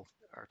Rigel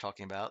are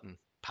talking about, and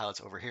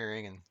Pilot's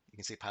overhearing, and you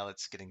can see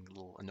Pilot's getting a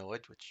little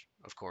annoyed, which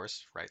of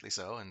course, rightly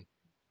so, and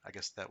I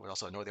guess that would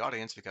also annoy the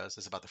audience because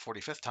it's about the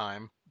 45th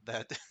time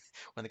that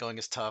when the going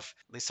is tough,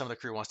 at least some of the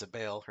crew wants to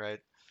bail, right?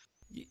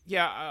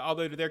 yeah,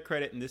 although to their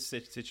credit in this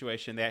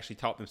situation, they actually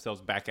talked themselves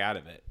back out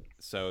of it,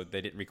 so they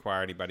didn't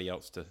require anybody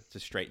else to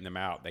straighten them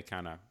out. They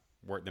kind of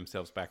worked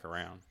themselves back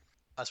around.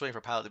 I was waiting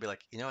for Pilot to be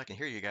like, I can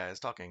hear you guys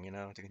talking,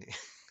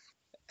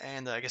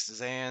 and I guess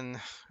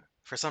Zan,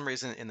 for some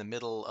reason, in the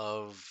middle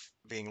of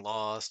being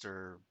lost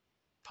or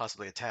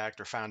possibly attacked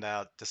or found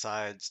out,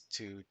 decides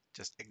to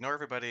just ignore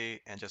everybody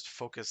and just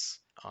focus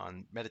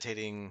on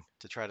meditating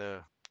to try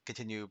to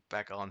continue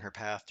back on her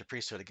path to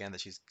priesthood again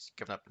that she's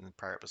given up in the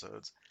prior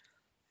episodes.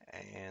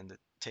 And it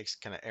takes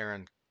kind of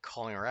Aaron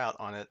calling her out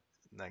on it,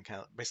 and then kind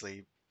of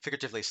basically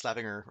figuratively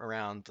slapping her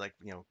around, like,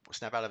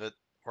 snap out of it.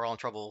 We're all in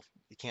trouble.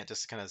 You can't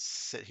just kind of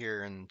sit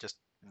here and just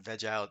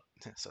veg out,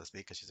 so to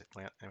speak, because she's a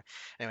plant.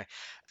 Anyway,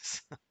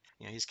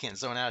 you just can't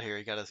zone out here.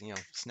 You got to,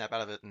 snap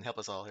out of it and help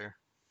us all here.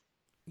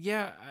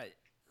 Yeah,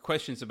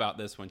 questions about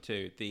this one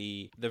too.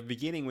 The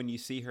beginning when you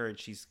see her and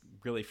she's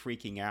really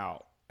freaking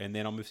out, and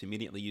then almost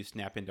immediately you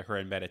snap into her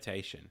in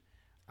meditation.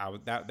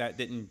 That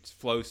didn't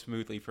flow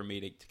smoothly for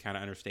me to kind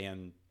of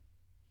understand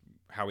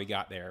how we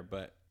got there,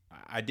 but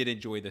I did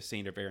enjoy the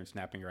scene of Aaron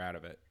snapping her out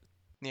of it.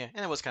 Yeah,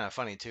 and it was kind of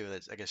funny too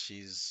that I guess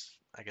she's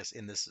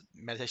in this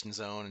meditation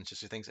zone, and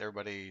she thinks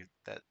everybody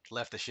that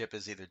left the ship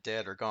is either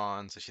dead or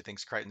gone. So she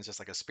thinks Crichton's just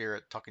like a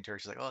spirit talking to her.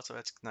 She's like, "Oh, so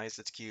that's nice,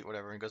 it's cute,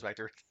 whatever," and goes back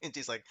to her. And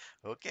she's like,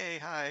 "Okay,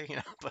 hi,"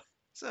 But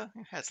so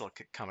it has little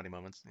comedy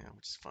moments,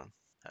 which is fun.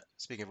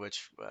 Speaking of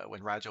which,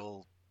 when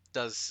Rigel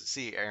does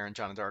see Aaron,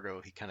 John, and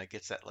Dargo, he kind of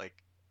gets that like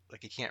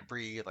he can't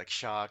breathe, like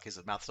shock.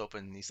 His mouth's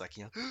open, and he's like,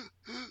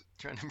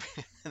 trying to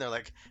breathe. And they're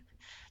like,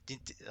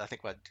 I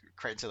think what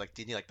Crichton said, like,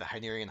 do you need like the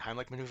Hynerian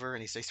Heimlich maneuver?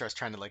 And he starts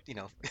trying to like,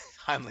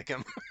 Heimlich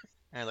him.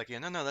 And like,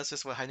 no, that's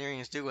just what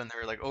Hynerians do when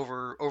they're like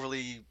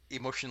overly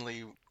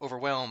emotionally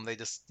overwhelmed. They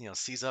just,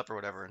 seize up or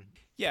whatever. And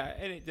Yeah,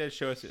 and it does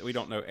show us that we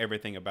don't know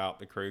everything about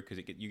the crew because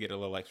you get a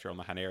little extra on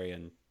the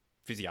Hynerian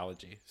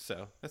physiology.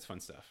 So that's fun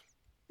stuff.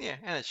 yeah,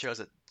 and it shows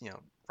that,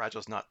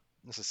 Rigel's not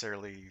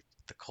necessarily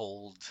the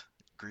cold,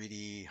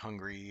 greedy,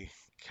 hungry,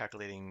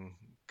 calculating,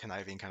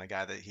 conniving kind of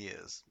guy that he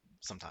is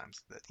sometimes.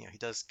 That, he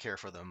does care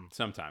for them.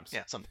 Sometimes.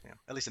 Yeah,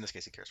 at least in this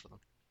case, he cares for them.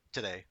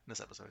 Today, in this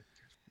episode.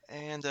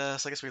 And so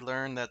I guess we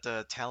learned that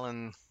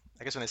Talon,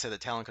 I guess when they said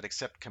that Talon could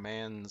accept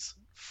commands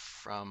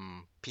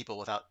from people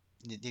without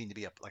needing to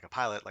be like a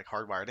pilot, like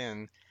hardwired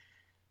in,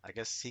 I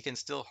guess he can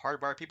still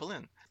hardwire people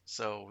in.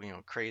 So,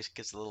 Craze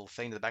gets a little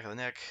thing to the back of the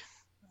neck,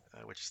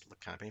 which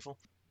looked kind of painful.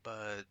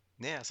 But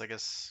yeah, so I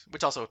guess,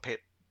 which also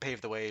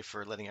paved the way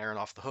for letting Aaron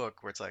off the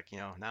hook, where it's like,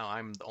 now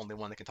I'm the only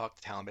one that can talk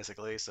to Talon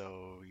basically,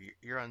 so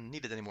you're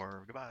unneeded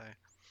anymore. Goodbye.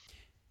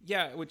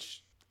 Yeah,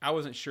 which I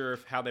wasn't sure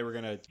of how they were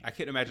going to. I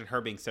couldn't imagine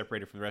her being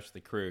separated from the rest of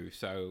the crew.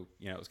 So,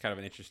 it was kind of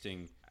an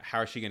interesting.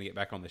 How is she going to get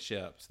back on the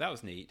ship? So that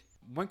was neat.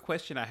 One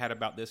question I had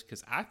about this,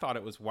 because I thought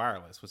it was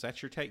wireless. Was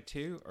that your take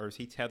too? Or is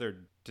he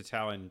tethered to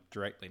Talon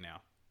directly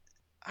now?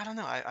 I don't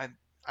know.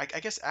 I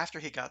guess after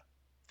he got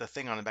the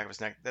thing on the back of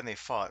his neck, then they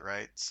fought,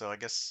 right? So I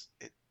guess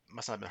it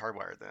must not have been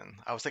hardwired then.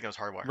 I was thinking it was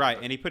hardwired, Right,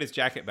 but and he put his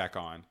jacket back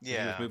on. So he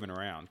was yeah. moving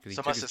around because he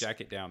So it took must his just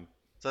jacket down.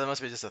 so that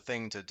must be just a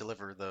thing to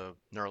deliver the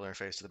neural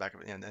interface to the back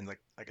of it, and like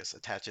I guess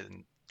attach it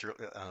and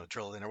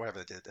drill it in or whatever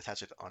they did,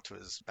 attach it onto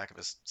his back of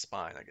his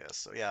spine, I guess.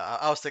 So yeah,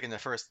 I was thinking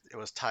at first it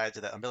was tied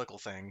to that umbilical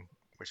thing,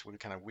 which would be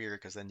kind of weird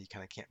because then you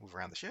kind of can't move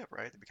around the ship,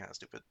 right? It'd be kind of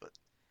stupid, but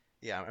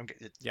yeah,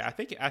 Yeah, I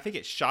think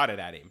it shot it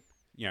at him,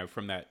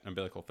 from that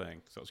umbilical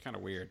thing. So it's kind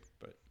of weird,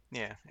 but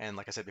yeah, and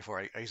like I said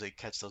before, I usually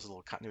catch those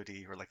little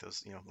continuity or like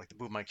those, like the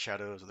boom mic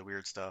shadows or the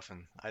weird stuff,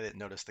 and I didn't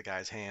notice the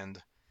guy's hand,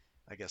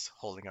 I guess,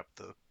 holding up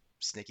the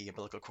snaky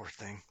umbilical cord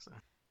thing. So.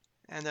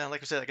 And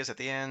like I said, I guess at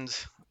the end,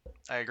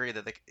 I agree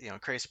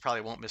that Krace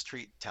probably won't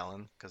mistreat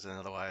Talon because then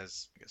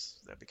otherwise, I guess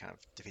that'd be kind of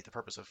defeat the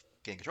purpose of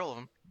getting control of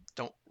him.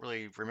 Don't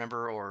really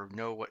remember or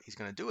know what he's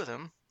going to do with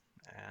him.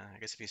 I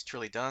guess if he's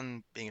truly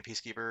done being a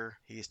peacekeeper,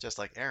 he's just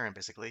like Aaron,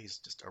 basically. He's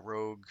just a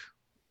rogue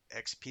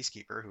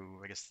ex-peacekeeper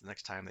who I guess the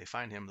next time they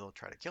find him, they'll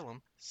try to kill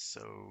him.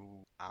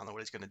 So I don't know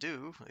what he's going to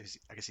do.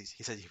 I guess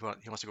he said he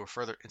wants to go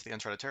further into the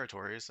uncharted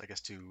territories, I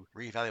guess to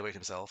reevaluate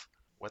himself.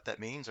 What that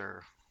means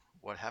or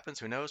what happens,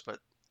 who knows? But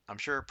I'm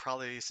sure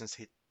probably since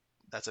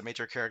that's a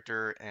major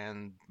character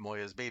and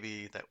Moya's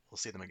baby that we'll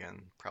see them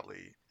again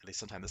probably at least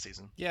sometime this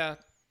season. yeah,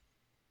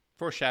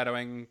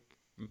 foreshadowing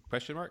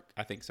question mark.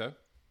 I think so,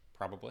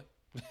 probably.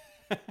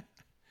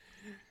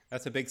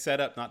 That's a big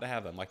setup not to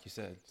have them, like you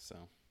said. So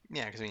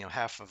Yeah, because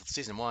half of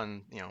season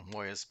one,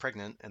 Moya's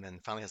pregnant and then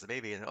finally has the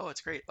baby, and oh,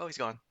 it's great. Oh, he's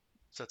gone.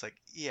 So it's like,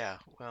 yeah,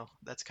 well,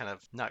 that's kind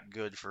of not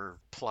good for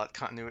plot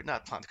continuity.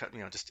 Not plot,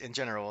 just in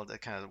general,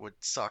 that kind of would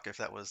suck if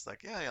that was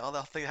like, yeah, all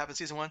the thing that happened in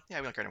season one. Yeah,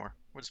 we don't care anymore.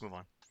 We'll just move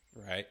on.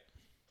 right.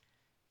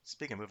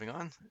 Speaking of moving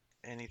on,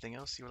 anything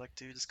else you would like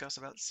to discuss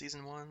about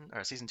season one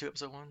or season two,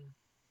 episode one?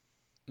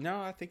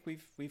 No, I think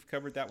we've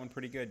covered that one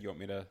pretty good. You want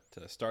me to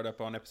start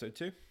up on episode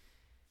 2?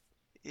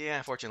 Yeah,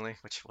 unfortunately,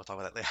 which we'll talk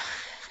about that later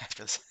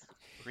after this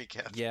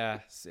recap. Yeah,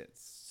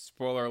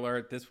 spoiler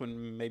alert. This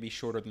one may be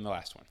shorter than the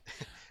last one.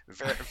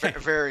 Very,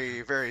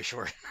 very, very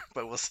short,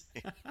 but we'll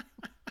see.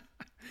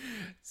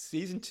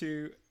 Season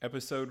 2,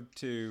 episode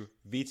 2,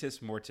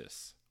 Vitus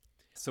Mortis.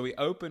 So we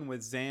open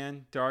with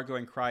Zan, Dargo,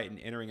 and Crichton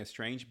entering a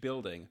strange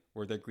building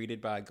where they're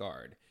greeted by a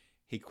guard.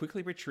 He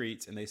quickly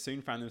retreats, and they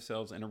soon find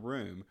themselves in a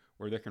room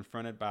where they're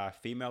confronted by a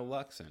female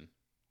Luxon.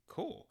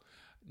 Cool.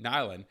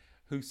 Nylan,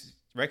 who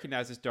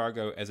recognizes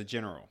Dargo as a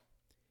general.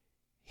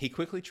 He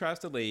quickly tries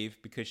to leave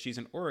because she's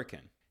an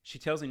Orican. She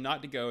tells him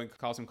not to go and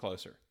calls him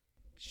closer.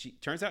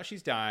 Turns out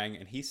she's dying,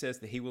 and he says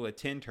that he will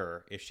attend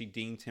her if she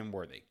deems him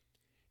worthy.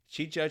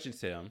 She judges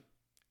him,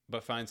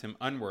 but finds him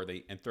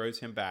unworthy and throws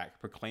him back,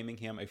 proclaiming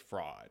him a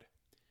fraud.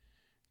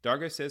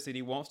 Dargo says that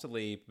he wants to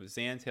leave, but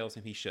Zan tells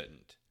him he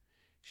shouldn't.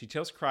 She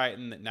tells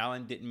Crichton that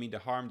Nylan didn't mean to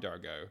harm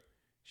Dargo.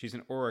 She's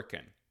an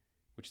Orican,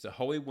 which is a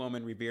holy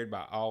woman revered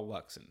by all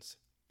Luxons.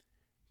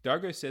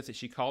 Dargo says that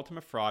she called him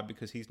a fraud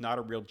because he's not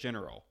a real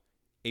general,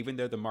 even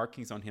though the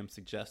markings on him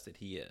suggest that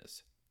he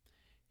is.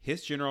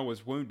 His general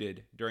was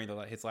wounded during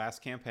his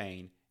last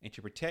campaign, and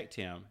to protect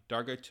him,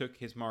 Dargo took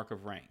his mark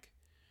of rank.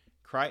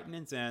 Crichton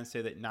and Zan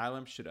say that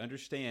Nylam should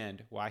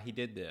understand why he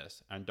did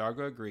this, and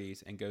Dargo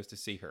agrees and goes to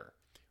see her,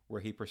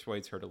 where he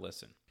persuades her to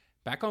listen.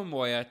 Back on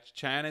Moya,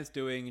 China is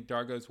doing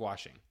Dargo's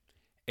washing.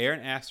 Aaron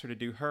asks her to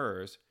do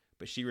hers,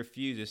 but she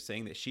refuses,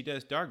 saying that she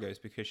does Dargo's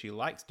because she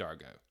likes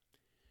Dargo.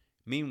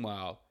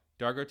 Meanwhile,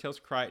 Dargo tells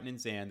Crichton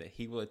and Zan that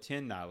he will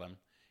attend Nylam,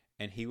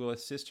 and he will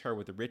assist her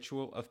with the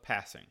ritual of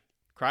passing.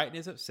 Crichton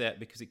is upset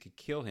because it could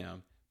kill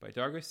him, but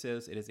Dargo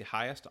says it is the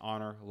highest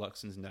honor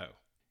Luxons know.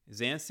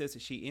 Zan says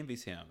that she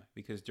envies him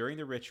because during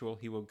the ritual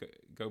he will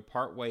go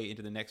part way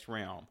into the next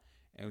realm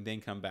and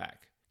then come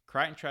back.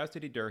 Crichton tries to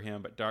deter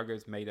him, but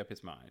Dargo's made up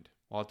his mind.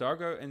 While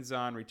Dargo and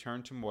Zan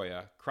return to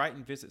Moya,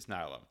 Crichton visits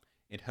Nylam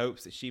in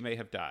hopes that she may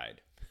have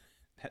died.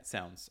 That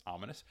sounds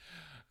ominous.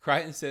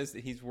 Crichton says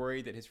that he's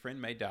worried that his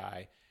friend may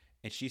die,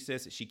 and she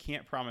says that she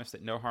can't promise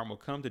that no harm will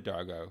come to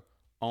Dargo,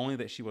 only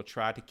that she will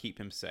try to keep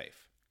him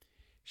safe.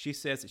 She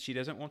says that she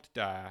doesn't want to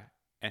die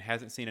and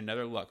hasn't seen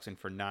another Luxon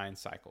for 9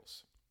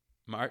 cycles.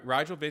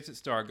 Rigel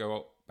visits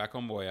Dargo back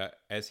on Moya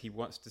as he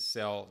wants to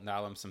sell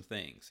Nylam some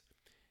things.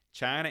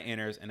 China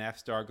enters and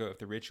asks Dargo if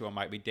the ritual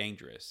might be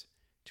dangerous,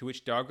 to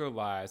which Dargo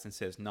lies and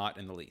says not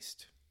in the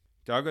least.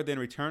 Dargo then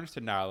returns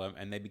to Nylam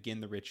and they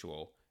begin the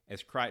ritual,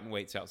 as Crichton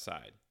waits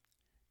outside.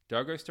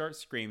 Dargo starts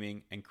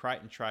screaming and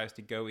Crichton tries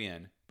to go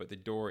in, but the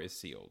door is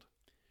sealed.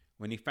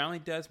 When he finally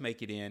does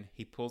make it in,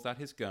 he pulls out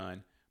his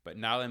gun, but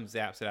Nylam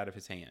zaps it out of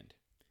his hand.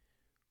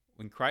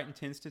 When Crichton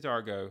tends to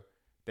Dargo,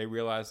 they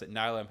realize that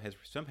Nylam has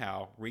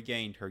somehow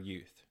regained her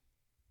youth.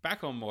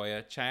 Back on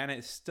Moya, China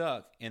is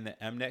stuck in the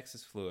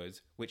amnexus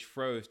fluids, which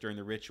froze during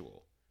the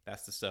ritual.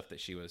 That's the stuff that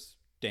she was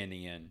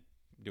standing in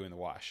doing the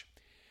wash.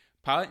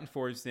 Pilot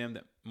informs them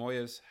that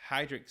Moya's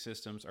hydric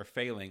systems are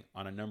failing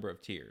on a number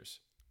of tiers.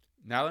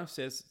 Nylam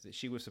says that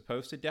she was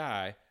supposed to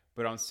die,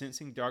 but on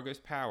sensing Dargo's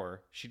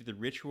power, she did the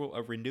ritual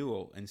of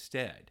renewal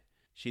instead.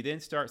 She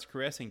then starts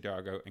caressing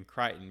Dargo, and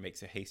Crichton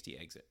makes a hasty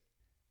exit.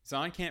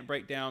 Zahn can't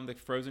break down the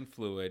frozen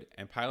fluid,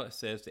 and Pilot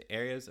says the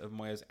areas of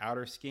Moya's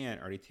outer skin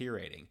are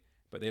deteriorating,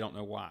 but they don't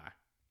know why.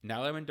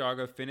 Nylam and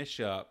Dargo finish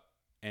up,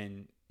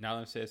 and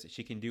Nylam says that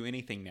she can do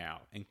anything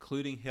now,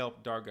 including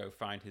help Dargo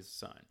find his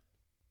son.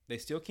 They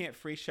still can't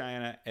free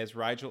Cheyenne as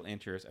Rigel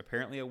enters,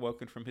 apparently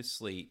awoken from his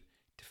sleep,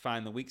 to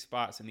find the weak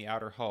spots in the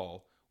outer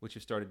hull, which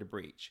have started to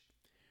breach.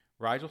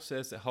 Rigel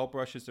says that hull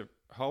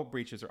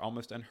breaches are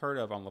almost unheard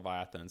of on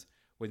Leviathans,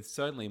 when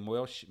suddenly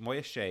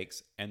Moya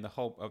shakes and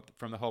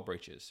from the hull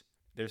breaches.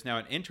 There's now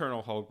an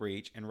internal hull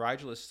breach, and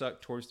Rigel is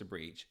sucked towards the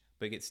breach,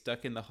 but gets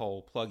stuck in the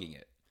hull, plugging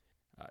it.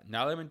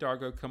 Nylam and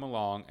Dargo come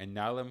along, and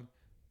Nylam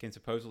can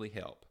supposedly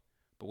help.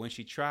 But when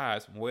she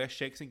tries, Moya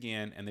shakes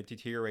again, and the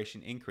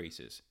deterioration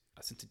increases.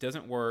 Since it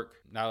doesn't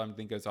work, Nylam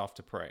then goes off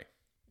to pray.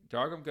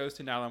 Dargo goes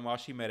to Nylam while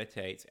she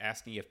meditates,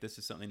 asking if this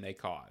is something they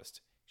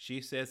caused.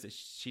 She says that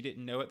she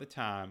didn't know at the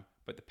time,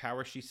 but the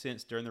power she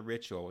sensed during the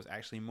ritual was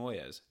actually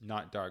Moya's,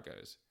 not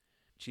Dargo's.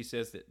 She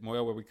says that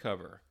Moya will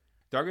recover.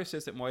 Dargo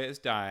says that Moya is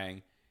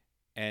dying,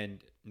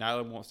 and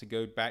Nylam wants to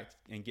go back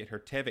and get her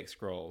Tevik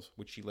scrolls,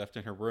 which she left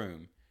in her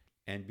room,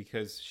 and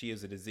because she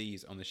is a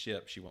disease on the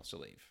ship, she wants to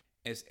leave.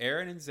 As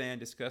Aaron and Zan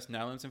discuss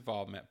Nylam's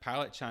involvement,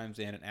 Pilot chimes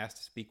in and asks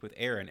to speak with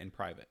Aaron in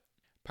private.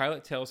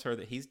 Pilot tells her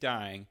that he's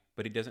dying,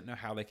 but he doesn't know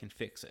how they can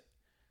fix it.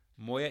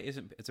 Moya is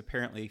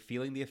apparently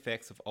feeling the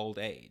effects of old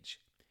age.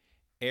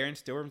 Aaron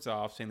storms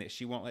off, saying that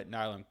she won't let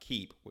Nylam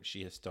keep what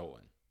she has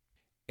stolen.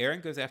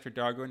 Aaron goes after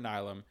Dargo and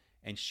Nylam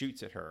and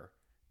shoots at her.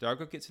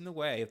 Dargo gets in the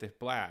way of the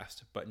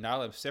blast, but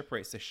Nylam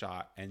separates the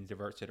shot and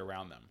diverts it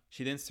around them.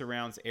 She then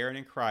surrounds Aaron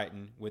and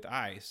Crichton with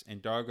ice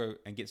and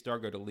gets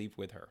Dargo to leave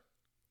with her.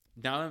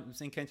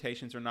 Nylam's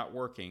incantations are not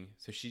working,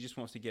 so she just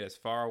wants to get as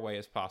far away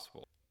as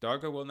possible.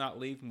 Dargo will not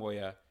leave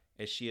Moya,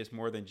 as she is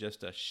more than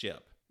just a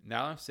ship.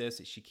 Nylam says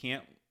that she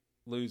can't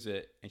lose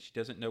it, and she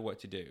doesn't know what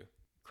to do.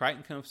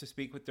 Crichton comes to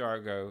speak with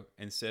Dargo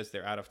and says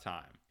they're out of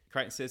time.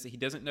 Crichton says that he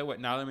doesn't know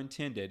what Nylam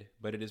intended,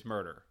 but it is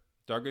murder.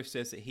 Dargo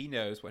says that he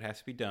knows what has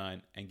to be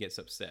done and gets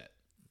upset.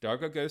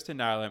 Dargo goes to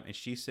Nylam, and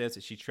she says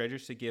that she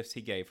treasures the gifts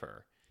he gave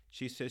her.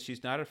 She says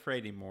she's not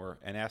afraid anymore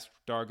and asks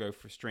Dargo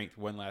for strength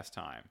one last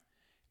time.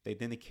 They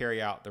then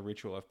carry out the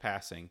ritual of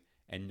passing,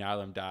 and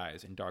Nylam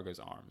dies in Dargo's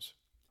arms.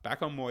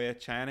 Back on Moya,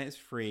 China is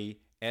free,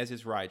 as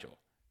is Rigel.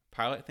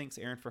 Pilot thanks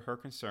Aaron for her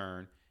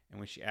concern, and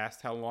when she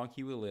asks how long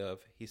he will live,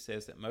 he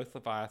says that most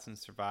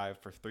Leviathans survive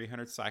for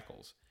 300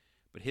 cycles,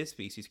 but his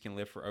species can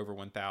live for over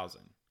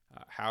 1,000.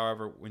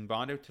 However, when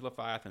bonded to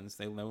Leviathans,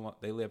 they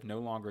live no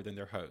longer than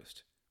their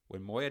host.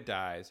 When Moya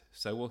dies,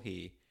 so will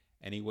he,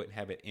 and he wouldn't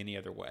have it any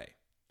other way.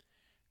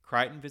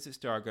 Crichton visits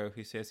Dargo,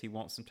 who says he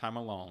wants some time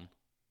alone,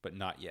 but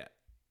not yet.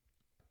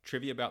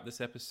 Trivia about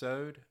this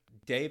episode: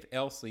 Dave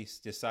Elsley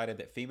decided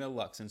that female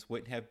Luxons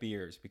wouldn't have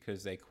beards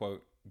because they,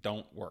 quote,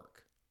 don't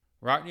work.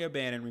 Rodney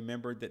O'Bannon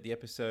remembered that the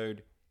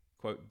episode,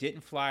 quote,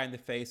 didn't fly in the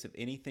face of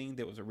anything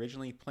that was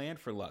originally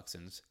planned for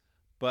Luxons,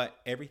 but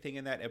everything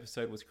in that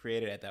episode was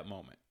created at that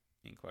moment,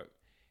 end quote.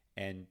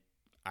 And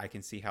I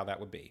can see how that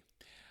would be.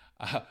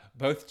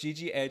 Both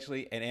Gigi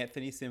Edgley and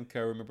Anthony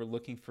Simcoe remember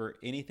looking for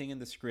anything in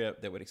the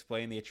script that would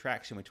explain the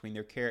attraction between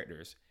their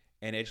characters,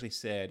 and Edgley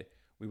said,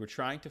 We were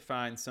trying to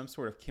find some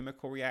sort of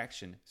chemical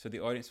reaction so the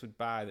audience would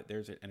buy that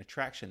there's an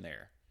attraction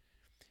there.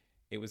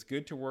 It was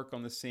good to work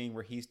on the scene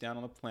where he's down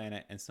on the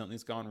planet and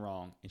something's gone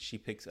wrong and she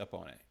picks up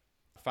on it.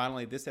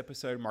 Finally, this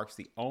episode marks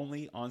the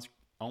only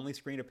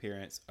screen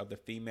appearance of the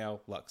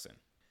female Luxon.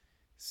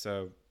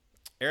 So,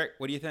 Eric,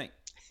 what do you think?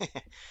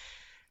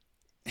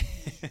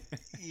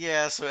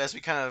 Yeah, so as we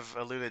kind of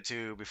alluded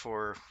to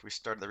before we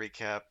started the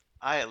recap,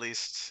 I at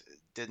least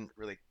didn't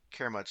really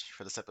care much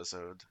for this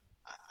episode.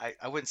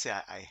 I wouldn't say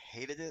I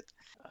hated it,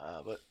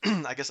 but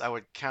I guess I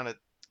would count it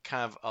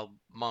kind of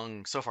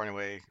among, so far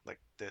anyway, like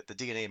the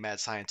DNA mad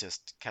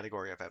scientist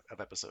category of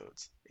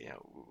episodes.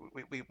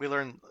 We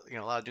learn, a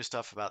lot of new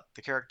stuff about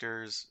the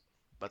characters,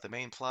 but the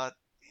main plot,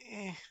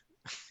 eh,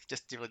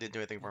 just really didn't do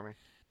anything for me.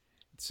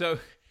 So,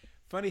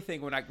 funny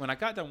thing, when I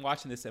got done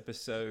watching this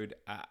episode,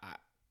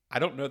 I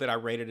don't know that I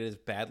rated it as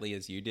badly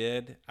as you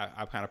did.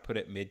 I kind of put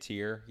it mid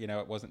tier.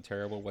 It wasn't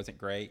terrible, wasn't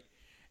great,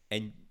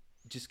 and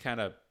just kind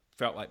of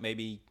felt like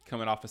maybe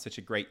coming off of such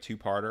a great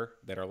two-parter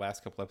that our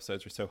last couple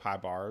episodes were so high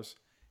bars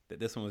that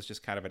this one was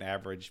just kind of an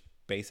average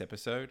base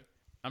episode.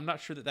 I'm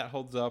not sure that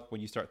holds up when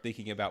you start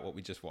thinking about what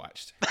we just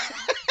watched.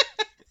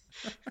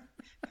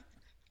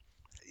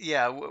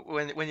 Yeah,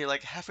 when you're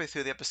like halfway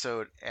through the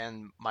episode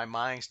and my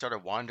mind started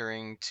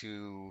wandering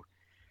to,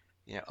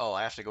 oh,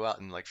 I have to go out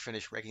and like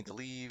finish raking the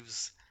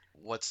leaves.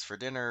 What's for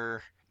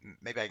dinner?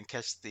 Maybe I can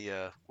catch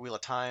the Wheel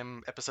of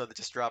Time episode that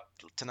just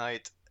dropped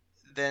tonight.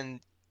 Then,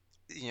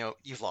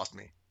 you've lost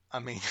me. I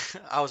mean,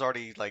 I was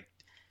already like,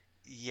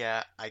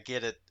 yeah, I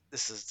get it.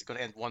 This is going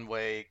to end one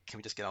way. Can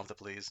we just get on with it,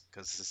 please?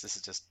 Because this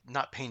is just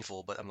not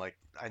painful, but I'm like,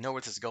 I know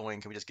where this is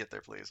going. Can we just get there,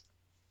 please?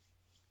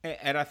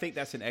 And I think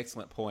that's an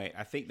excellent point.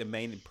 I think the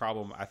main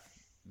problem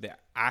that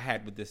I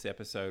had with this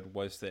episode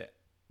was that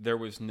there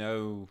was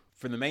no,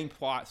 for the main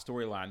plot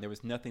storyline, there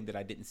was nothing that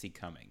I didn't see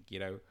coming.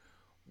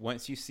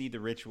 Once you see the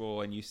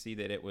ritual and you see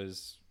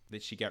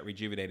that she got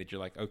rejuvenated, you're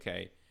like,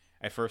 okay.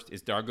 At first,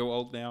 is Dargo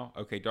old now?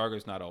 Okay,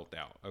 Dargo's not old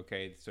now.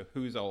 Okay, so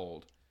who's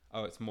old?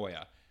 Oh, it's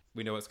Moya.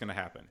 We know what's going to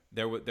happen.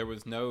 There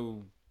was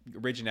no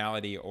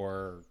originality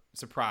or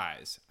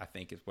surprise, I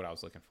think, is what I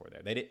was looking for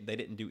there. They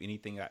didn't do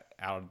anything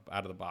out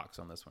of the box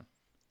on this one.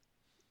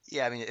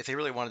 Yeah, I mean, if they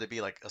really wanted to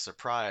be like a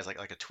surprise,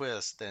 like a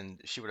twist, then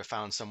she would have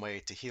found some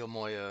way to heal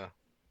Moya,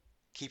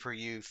 keep her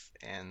youth,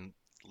 and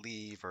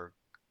leave. Or,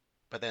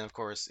 but then of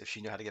course, if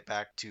she knew how to get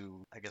back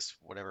to, I guess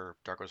whatever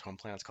Darko's home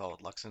planet's called,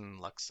 I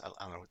don't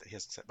know what he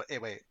hasn't said. But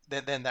anyway,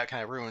 then that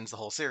kind of ruins the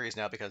whole series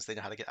now because they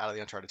know how to get out of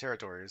the uncharted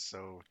territories.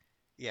 So,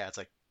 yeah, it's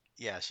like,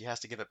 yeah, she has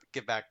to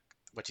give back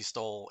what she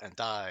stole and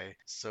die.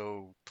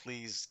 So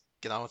please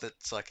get on with it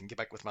so I can get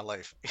back with my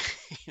life.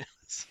 You know,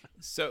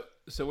 So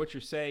what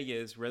you're saying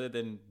is, rather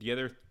than the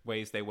other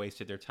ways they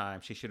wasted their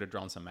time, she should have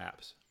drawn some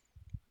maps.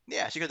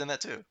 yeah, she could have done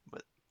that too,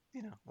 but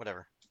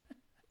whatever.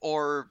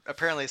 Or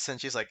apparently,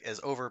 since she's like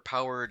as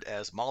overpowered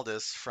as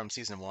Maldus from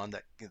season one,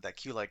 that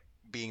Q like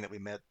being that we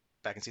met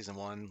back in season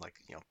one, like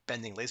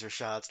bending laser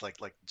shots like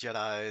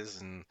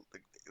Jedi's and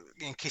like,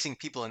 encasing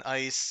people in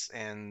ice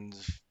and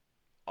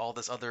all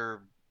this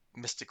other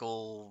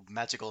mystical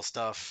magical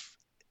stuff.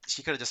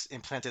 She could have just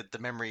implanted the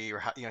memory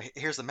or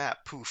here's the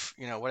map, poof,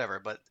 whatever.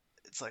 But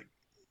it's like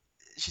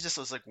she just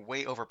was like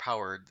way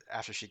overpowered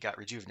after she got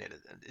rejuvenated.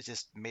 It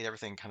just made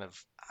everything kind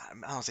of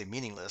I don't say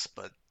meaningless,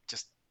 but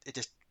just it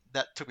just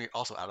that took me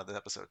also out of the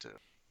episode too.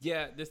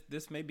 Yeah,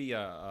 this may be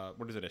a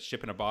what is it, a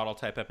ship in a bottle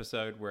type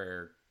episode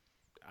where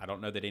I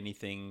don't know that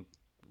anything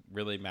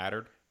really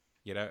mattered.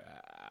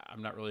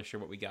 I'm not really sure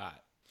what we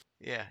got.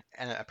 Yeah,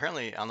 and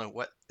apparently I don't know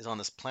what is on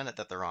this planet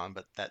that they're on,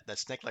 but that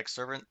snake-like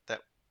servant that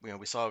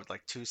we saw with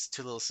like two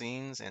little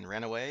scenes and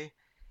ran away.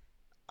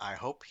 I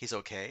hope he's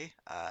okay.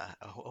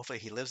 Hopefully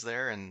he lives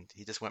there and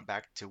he just went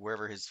back to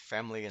wherever his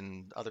family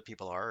and other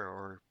people are,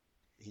 or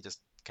he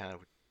just kind of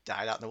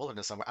died out in the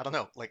wilderness somewhere. I don't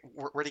know. Like,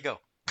 where'd he go?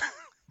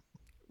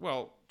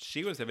 Well,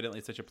 she was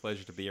evidently such a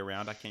pleasure to be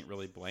around. I can't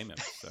really blame him.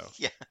 So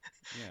Yeah,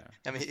 yeah,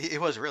 I mean, he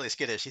was really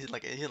skittish. He didn't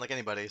like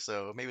anybody,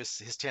 so maybe it's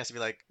his chance to be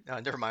like,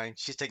 never mind,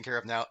 she's taken care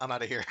of now. I'm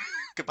out of here.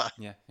 Goodbye.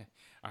 yeah, yeah.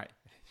 All right,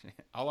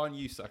 all on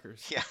you,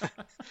 suckers. Yeah,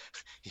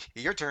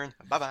 your turn.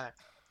 Bye bye.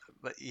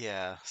 But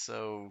yeah,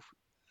 so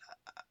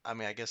I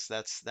mean, I guess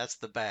that's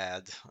the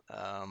bad.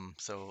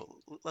 So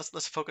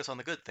let's focus on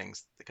the good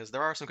things because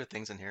there are some good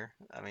things in here.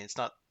 I mean, it's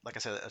not like I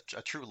said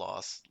a true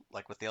loss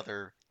like with the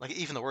other like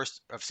even the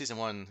worst of season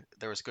one.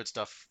 There was good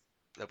stuff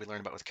that we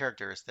learned about with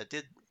characters that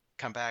did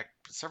come back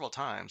several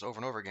times over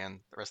and over again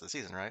the rest of the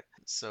season, right?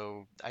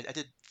 So I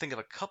did think of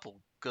a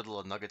couple good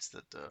little nuggets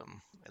that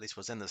at least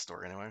was in this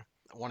story anyway.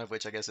 One of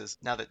which I guess is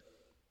now that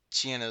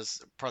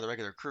Chiana's part of the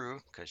regular crew,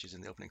 because she's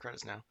in the opening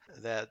credits now,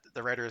 that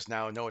the writers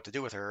now know what to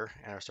do with her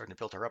and are starting to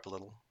build her up a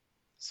little.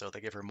 So they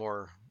give her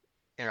more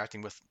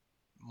interacting with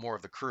more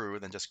of the crew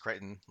than just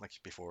Crichton like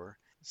before.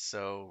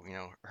 So,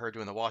 her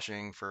doing the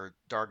washing for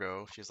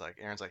Dargo, she's like,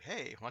 Aaron's like,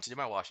 hey, why don't you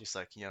do my wash? She's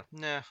like,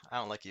 nah, I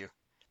don't like you.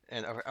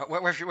 And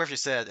whatever she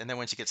said, and then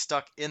when she gets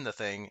stuck in the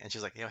thing and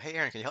she's like, hey,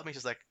 Aaron, can you help me?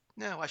 She's like,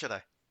 no, why should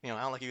I? I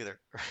don't like you either.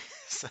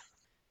 So,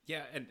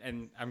 Yeah,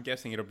 and I'm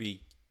guessing it'll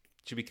be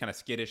should be kind of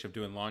skittish of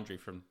doing laundry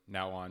from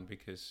now on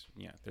because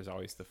there's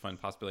always the fun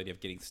possibility of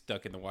getting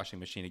stuck in the washing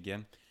machine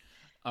again.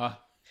 Uh,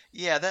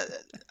 Yeah, that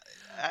but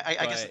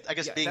I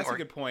guess yeah, being that's a or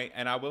good point.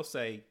 And I will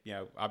say,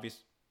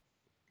 obvious.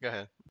 go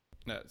ahead.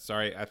 No,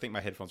 sorry, I think my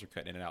headphones are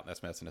cutting in and out.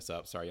 That's messing us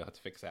up. Sorry, you'll have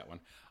to fix that one.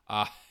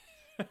 Uh,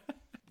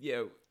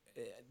 you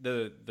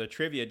know, the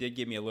trivia did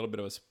give me a little bit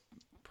of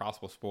a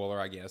possible spoiler,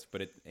 I guess,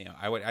 but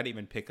I'd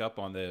even pick up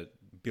on the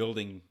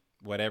building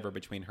whatever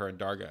between her and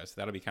Dargo, so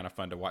that'll be kind of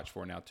fun to watch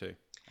for now too.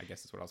 I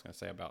guess that's what I was going to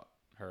say about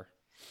her.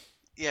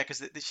 Yeah, because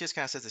she just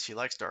kind of says that she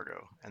likes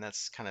Dargo, and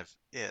that's kind of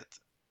it.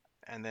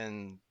 And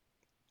then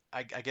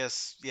I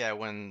guess yeah,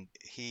 when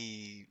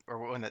he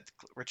or when that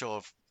ritual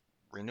of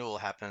renewal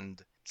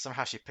happened,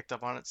 somehow she picked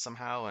up on it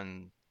somehow,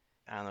 and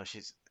I don't know,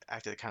 she's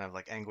acted kind of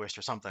like anguished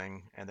or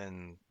something, and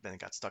then it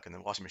got stuck in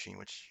the washing machine,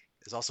 which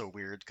is also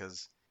weird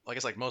because well, I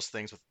guess like most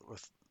things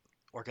with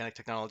organic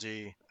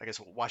technology, I guess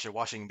why should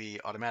washing be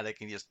automatic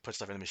and you just put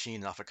stuff in the machine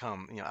and off it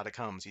come, out it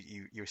comes.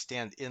 You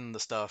stand in the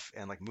stuff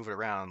and like move it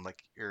around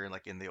like you're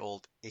like in the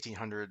old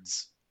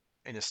 1800s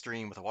in a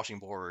stream with a washing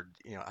board.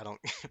 I don't,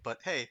 but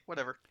hey,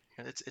 whatever.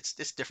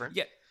 It's different.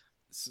 Yeah,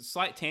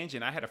 slight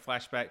tangent. I had a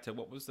flashback to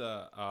what was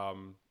the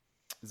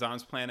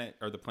Zon's planet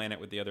or the planet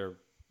with the other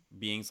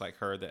beings like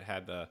her that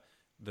had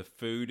the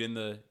food in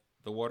the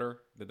water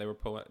that they were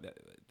pulling.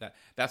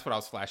 That's what I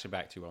was flashing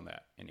back to on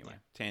that. Anyway, Yeah.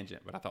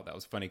 tangent, but I thought that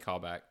was a funny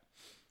callback.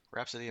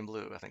 Rhapsody in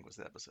Blue, I think was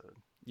the episode.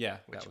 Yeah,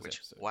 Which that was the which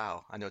episode.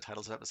 wow, I know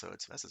titles of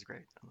episodes. This is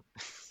great.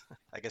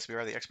 I guess we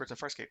are the experts in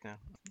Farscape now.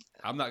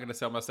 I'm not going to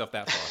sell myself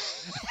that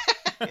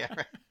far. Yeah,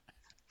 right.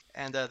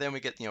 And then we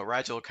get,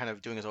 Rigel kind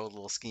of doing his own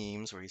little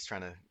schemes where he's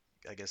trying to,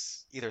 I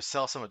guess, either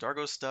sell some of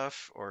Dargo's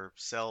stuff or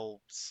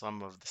sell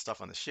some of the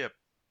stuff on the ship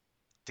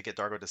to get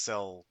Dargo to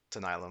sell to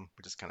Nylum,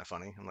 which is kind of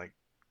funny. I'm like,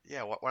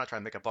 yeah, why not try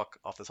and make a buck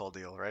off this whole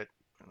deal, right?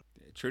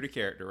 True to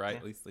character, right?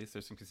 Yeah, At least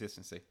there's some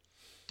consistency.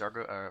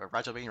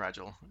 Rigel being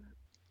Rigel.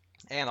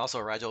 And also,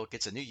 Rigel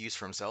gets a new use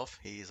for himself.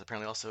 He's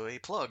apparently also a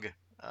plug.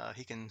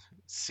 He can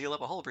seal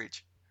up a hull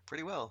breach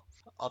pretty well.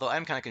 Although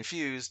I'm kind of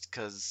confused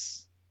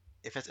because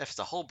if it's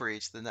a hull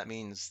breach, then that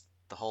means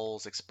the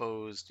hull's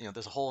exposed.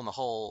 There's a hole in the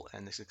hull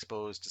and it's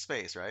exposed to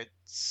space, right?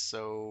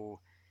 So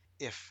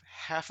if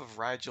half of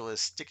Rigel is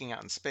sticking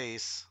out in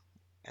space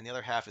and the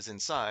other half is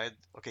inside,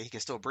 okay, he can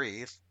still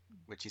breathe,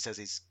 which he says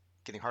he's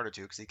getting harder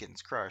to because he's getting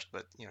crushed,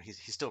 but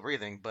he's still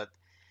breathing. But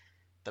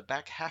the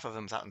back half of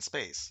him is out in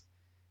space,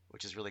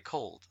 which is really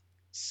cold.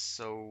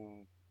 So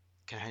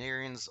can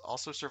Hynerians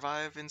also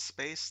survive in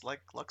space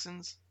like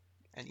Luxans?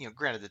 And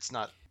granted, it's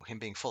not him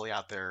being fully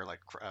out there like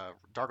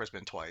Dargo's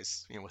been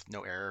twice, with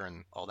no air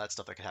and all that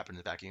stuff that could happen in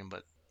the vacuum.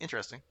 But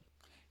interesting.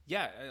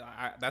 Yeah,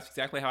 that's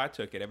exactly how I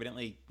took it.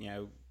 Evidently,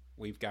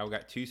 we've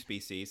got two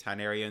species,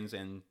 Hynerians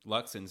and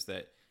Luxans,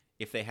 that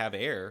if they have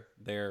air,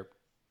 their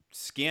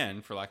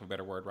skin, for lack of a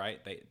better word,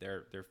 right?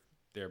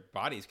 Their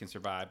bodies can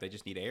survive. They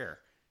just need air.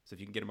 So if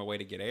you can get them a way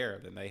to get air,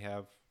 then they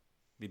have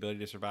the ability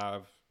to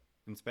survive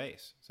in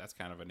space. So that's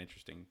kind of an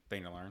interesting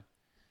thing to learn.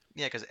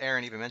 Yeah, because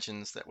Erin even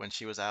mentions that when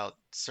she was out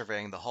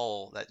surveying the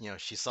hull, that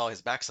she saw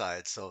his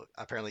backside. So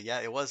apparently, yeah,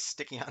 it was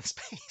sticking out in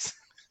space.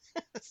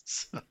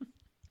 So,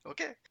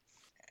 okay.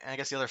 And I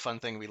guess the other fun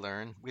thing we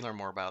learn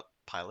more about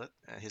Pilot,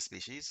 his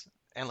species,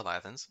 and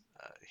Leviathans.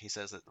 He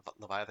says that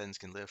Leviathans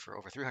can live for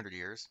over 300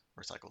 years,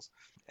 or cycles,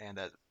 and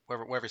that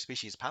whatever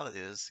species Pilot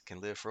is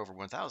can live for over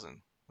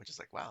 1,000, which is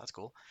like, wow, that's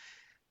cool.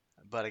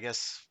 But I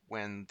guess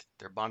when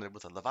they're bonded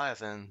with a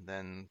Leviathan,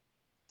 then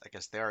I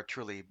guess they are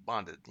truly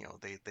bonded.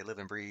 They live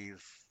and breathe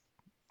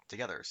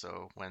together.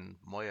 So when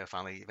Moya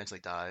finally eventually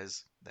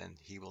dies, then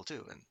he will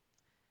too, and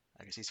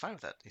I guess he's fine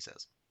with that. He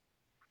says.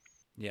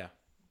 Yeah,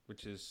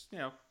 which is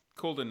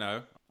cool to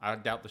know. I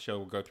doubt the show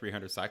will go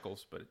 300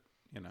 cycles, but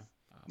you know,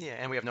 um, Yeah,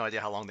 and we have no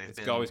idea how long they've it's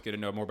been. always good to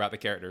know more about the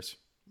characters.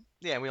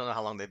 Yeah, and we don't know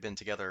how long they've been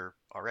together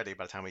already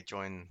by the time we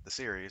join the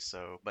series.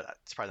 So, but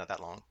it's probably not that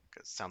long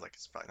because it sounds like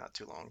it's probably not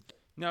too long.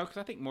 No, because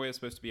I think Moya is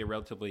supposed to be a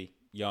relatively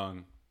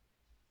young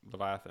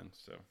Leviathan.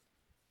 So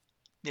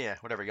Yeah,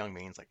 whatever young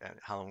means. Like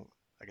how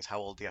I guess how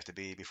old do you have to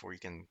be before you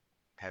can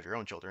have your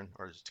own children,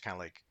 or just kind of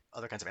like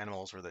other kinds of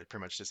animals where they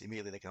pretty much just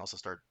immediately they can also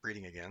start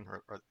breeding again,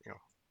 or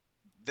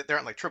they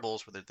aren't like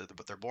tribbles where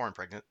but they're born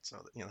pregnant, so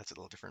that's a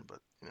little different.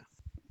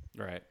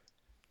 right.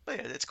 But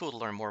yeah, it's cool to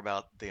learn more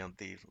about the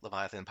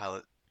Leviathan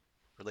pilot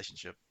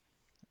relationship.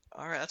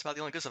 All right, that's about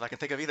the only good stuff I can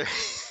think of either.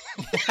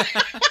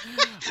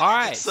 All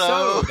right,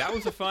 So, so that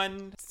was a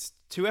fun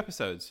 2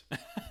 episodes.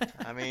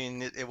 I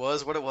mean, it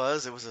was what it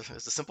was. It was a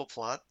simple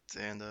plot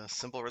and a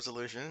simple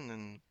resolution,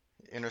 and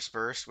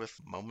interspersed with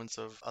moments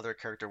of other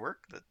character work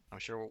that I'm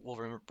sure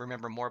we'll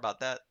remember more about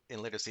that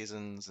in later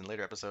seasons and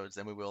later episodes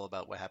than we will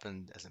about what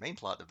happened as the main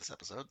plot of this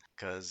episode.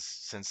 Because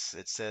since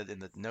it said in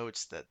the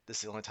notes that this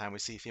is the only time we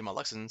see female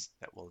Luxons,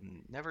 that we'll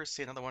never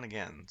see another one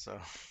again. So,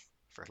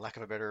 for lack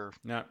of a better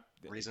No,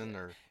 reason,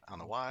 or I don't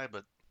know why,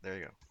 but there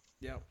you go.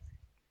 yeah.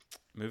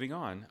 Moving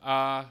on.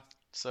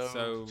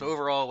 So So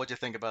overall, what do you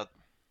think about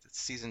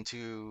season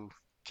two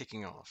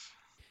kicking off?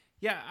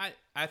 yeah,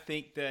 I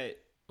think that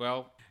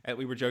Well,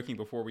 we were joking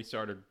before we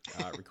started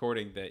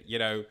recording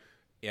that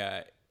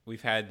uh,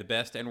 we've had the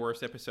best and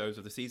worst episodes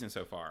of the season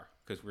so far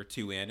because we're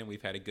two in and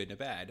we've had a good and a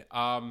bad.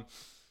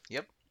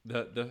 Yep.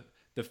 The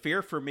the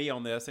fear for me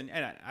on this, and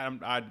I'm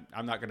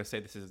not going to say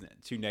this is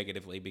too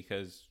negatively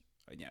because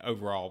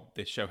overall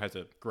this show has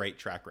a great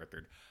track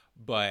record.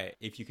 But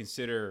if you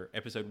consider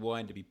episode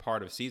one to be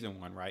part of season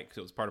one, right? Because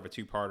it was part of a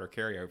two-parter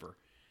carryover,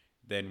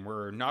 then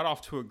we're not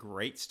off to a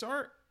great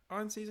start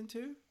on season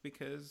two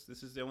because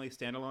this is the only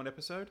standalone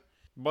episode.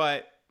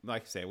 But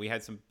like I said, we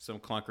had some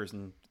clunkers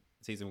in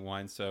season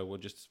one, so we'll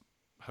just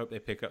hope they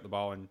pick up the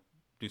ball and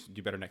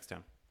do better next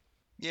time.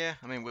 Yeah,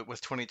 I mean,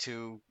 with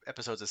 22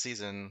 episodes a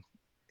season,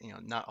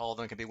 not all of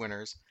them can be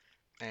winners.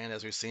 And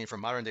as we've seen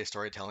from modern day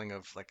storytelling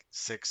of like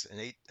 6 and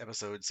 8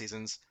 episode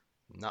seasons,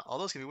 not all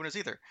those can be winners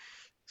either.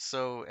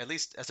 So at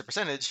least as a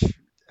percentage,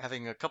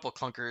 having a couple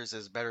clunkers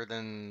is better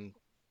than,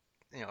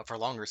 for a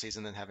longer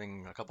season than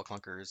having a couple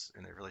clunkers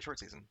in a really short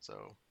season.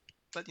 So,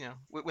 but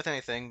with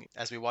anything,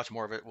 as we watch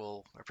more of it,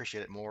 we'll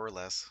appreciate it more or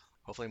less.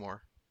 Hopefully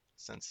more,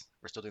 since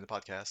we're still doing the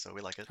podcast, so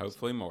we like it. So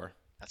Hopefully more.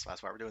 that's why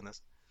we're doing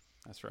this.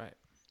 That's right.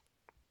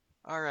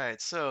 All right,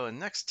 so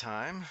next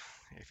time,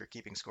 if you're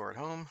keeping score at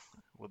home,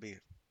 we'll be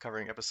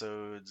covering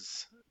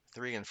episodes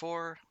 3 and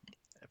 4.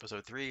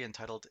 Episode 3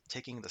 entitled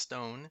 "Taking the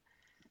Stone,"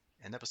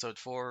 and episode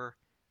 4,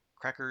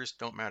 "Crackers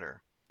Don't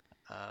Matter."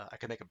 I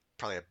could make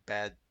probably a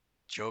bad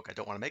joke I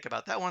don't want to make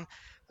about that one,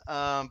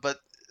 but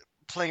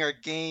playing our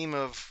game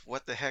of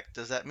what the heck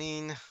does that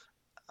mean?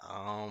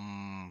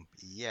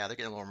 Yeah, they're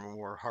getting a little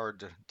more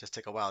hard to just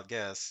take a wild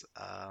guess.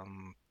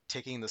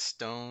 Taking the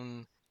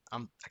stone. I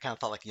kind of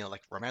thought like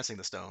like romancing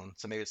the stone.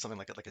 So maybe it's something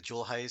like a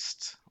jewel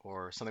heist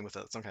or something with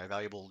some kind of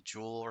valuable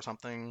jewel or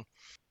something.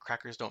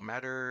 Crackers don't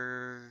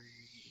matter.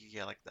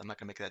 Yeah, like I'm not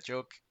gonna make that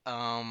joke.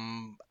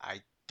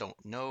 I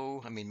don't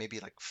know. I mean, maybe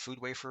like food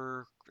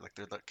wafer, like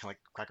they're kind of like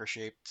cracker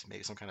shaped.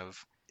 Maybe some kind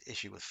of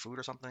issue with food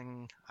or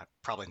something.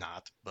 Probably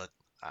not, but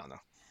I don't know.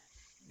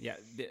 Yeah,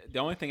 the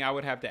only thing I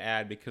would have to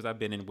add because I've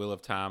been in Wheel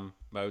of Time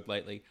mode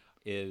lately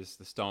is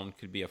the stone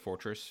could be a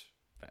fortress.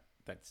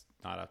 That's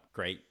not a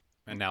great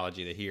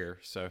analogy to hear,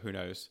 so who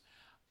knows?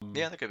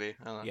 Yeah, that could be.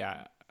 I don't know.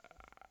 Yeah,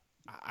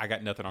 I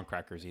got nothing on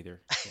crackers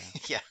either.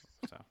 Yeah,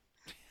 Yeah.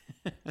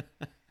 so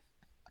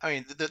I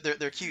mean,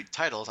 they're cute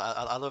titles.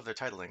 I love their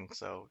titling.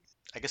 So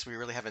I guess we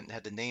really haven't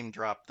had to name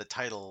drop the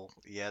title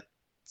yet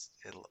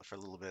for a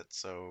little bit.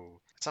 So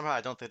somehow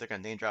I don't think they're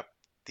gonna name drop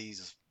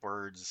these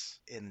words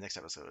in the next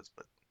episodes.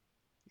 But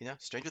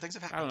stranger things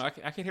have I don't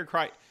happened. know. I can hear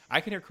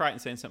I can hear Crichton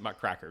saying something about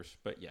crackers,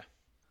 but yeah,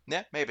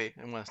 Yeah, maybe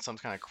and with some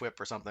kind of quip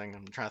or something.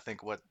 I'm trying to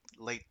think what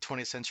late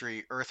 20th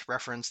century Earth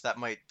reference that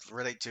might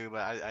relate to,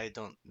 but I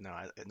don't know.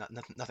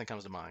 Nothing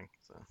comes to mind.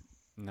 So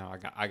no,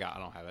 I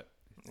don't have it.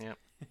 yeah,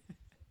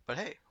 but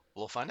hey,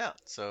 we'll find out.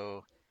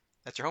 So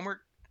that's your homework.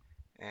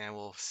 And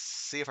we'll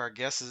see if our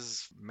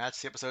guesses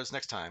match the episodes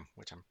next time,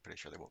 which I'm pretty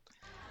sure they will.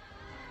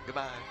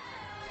 Goodbye.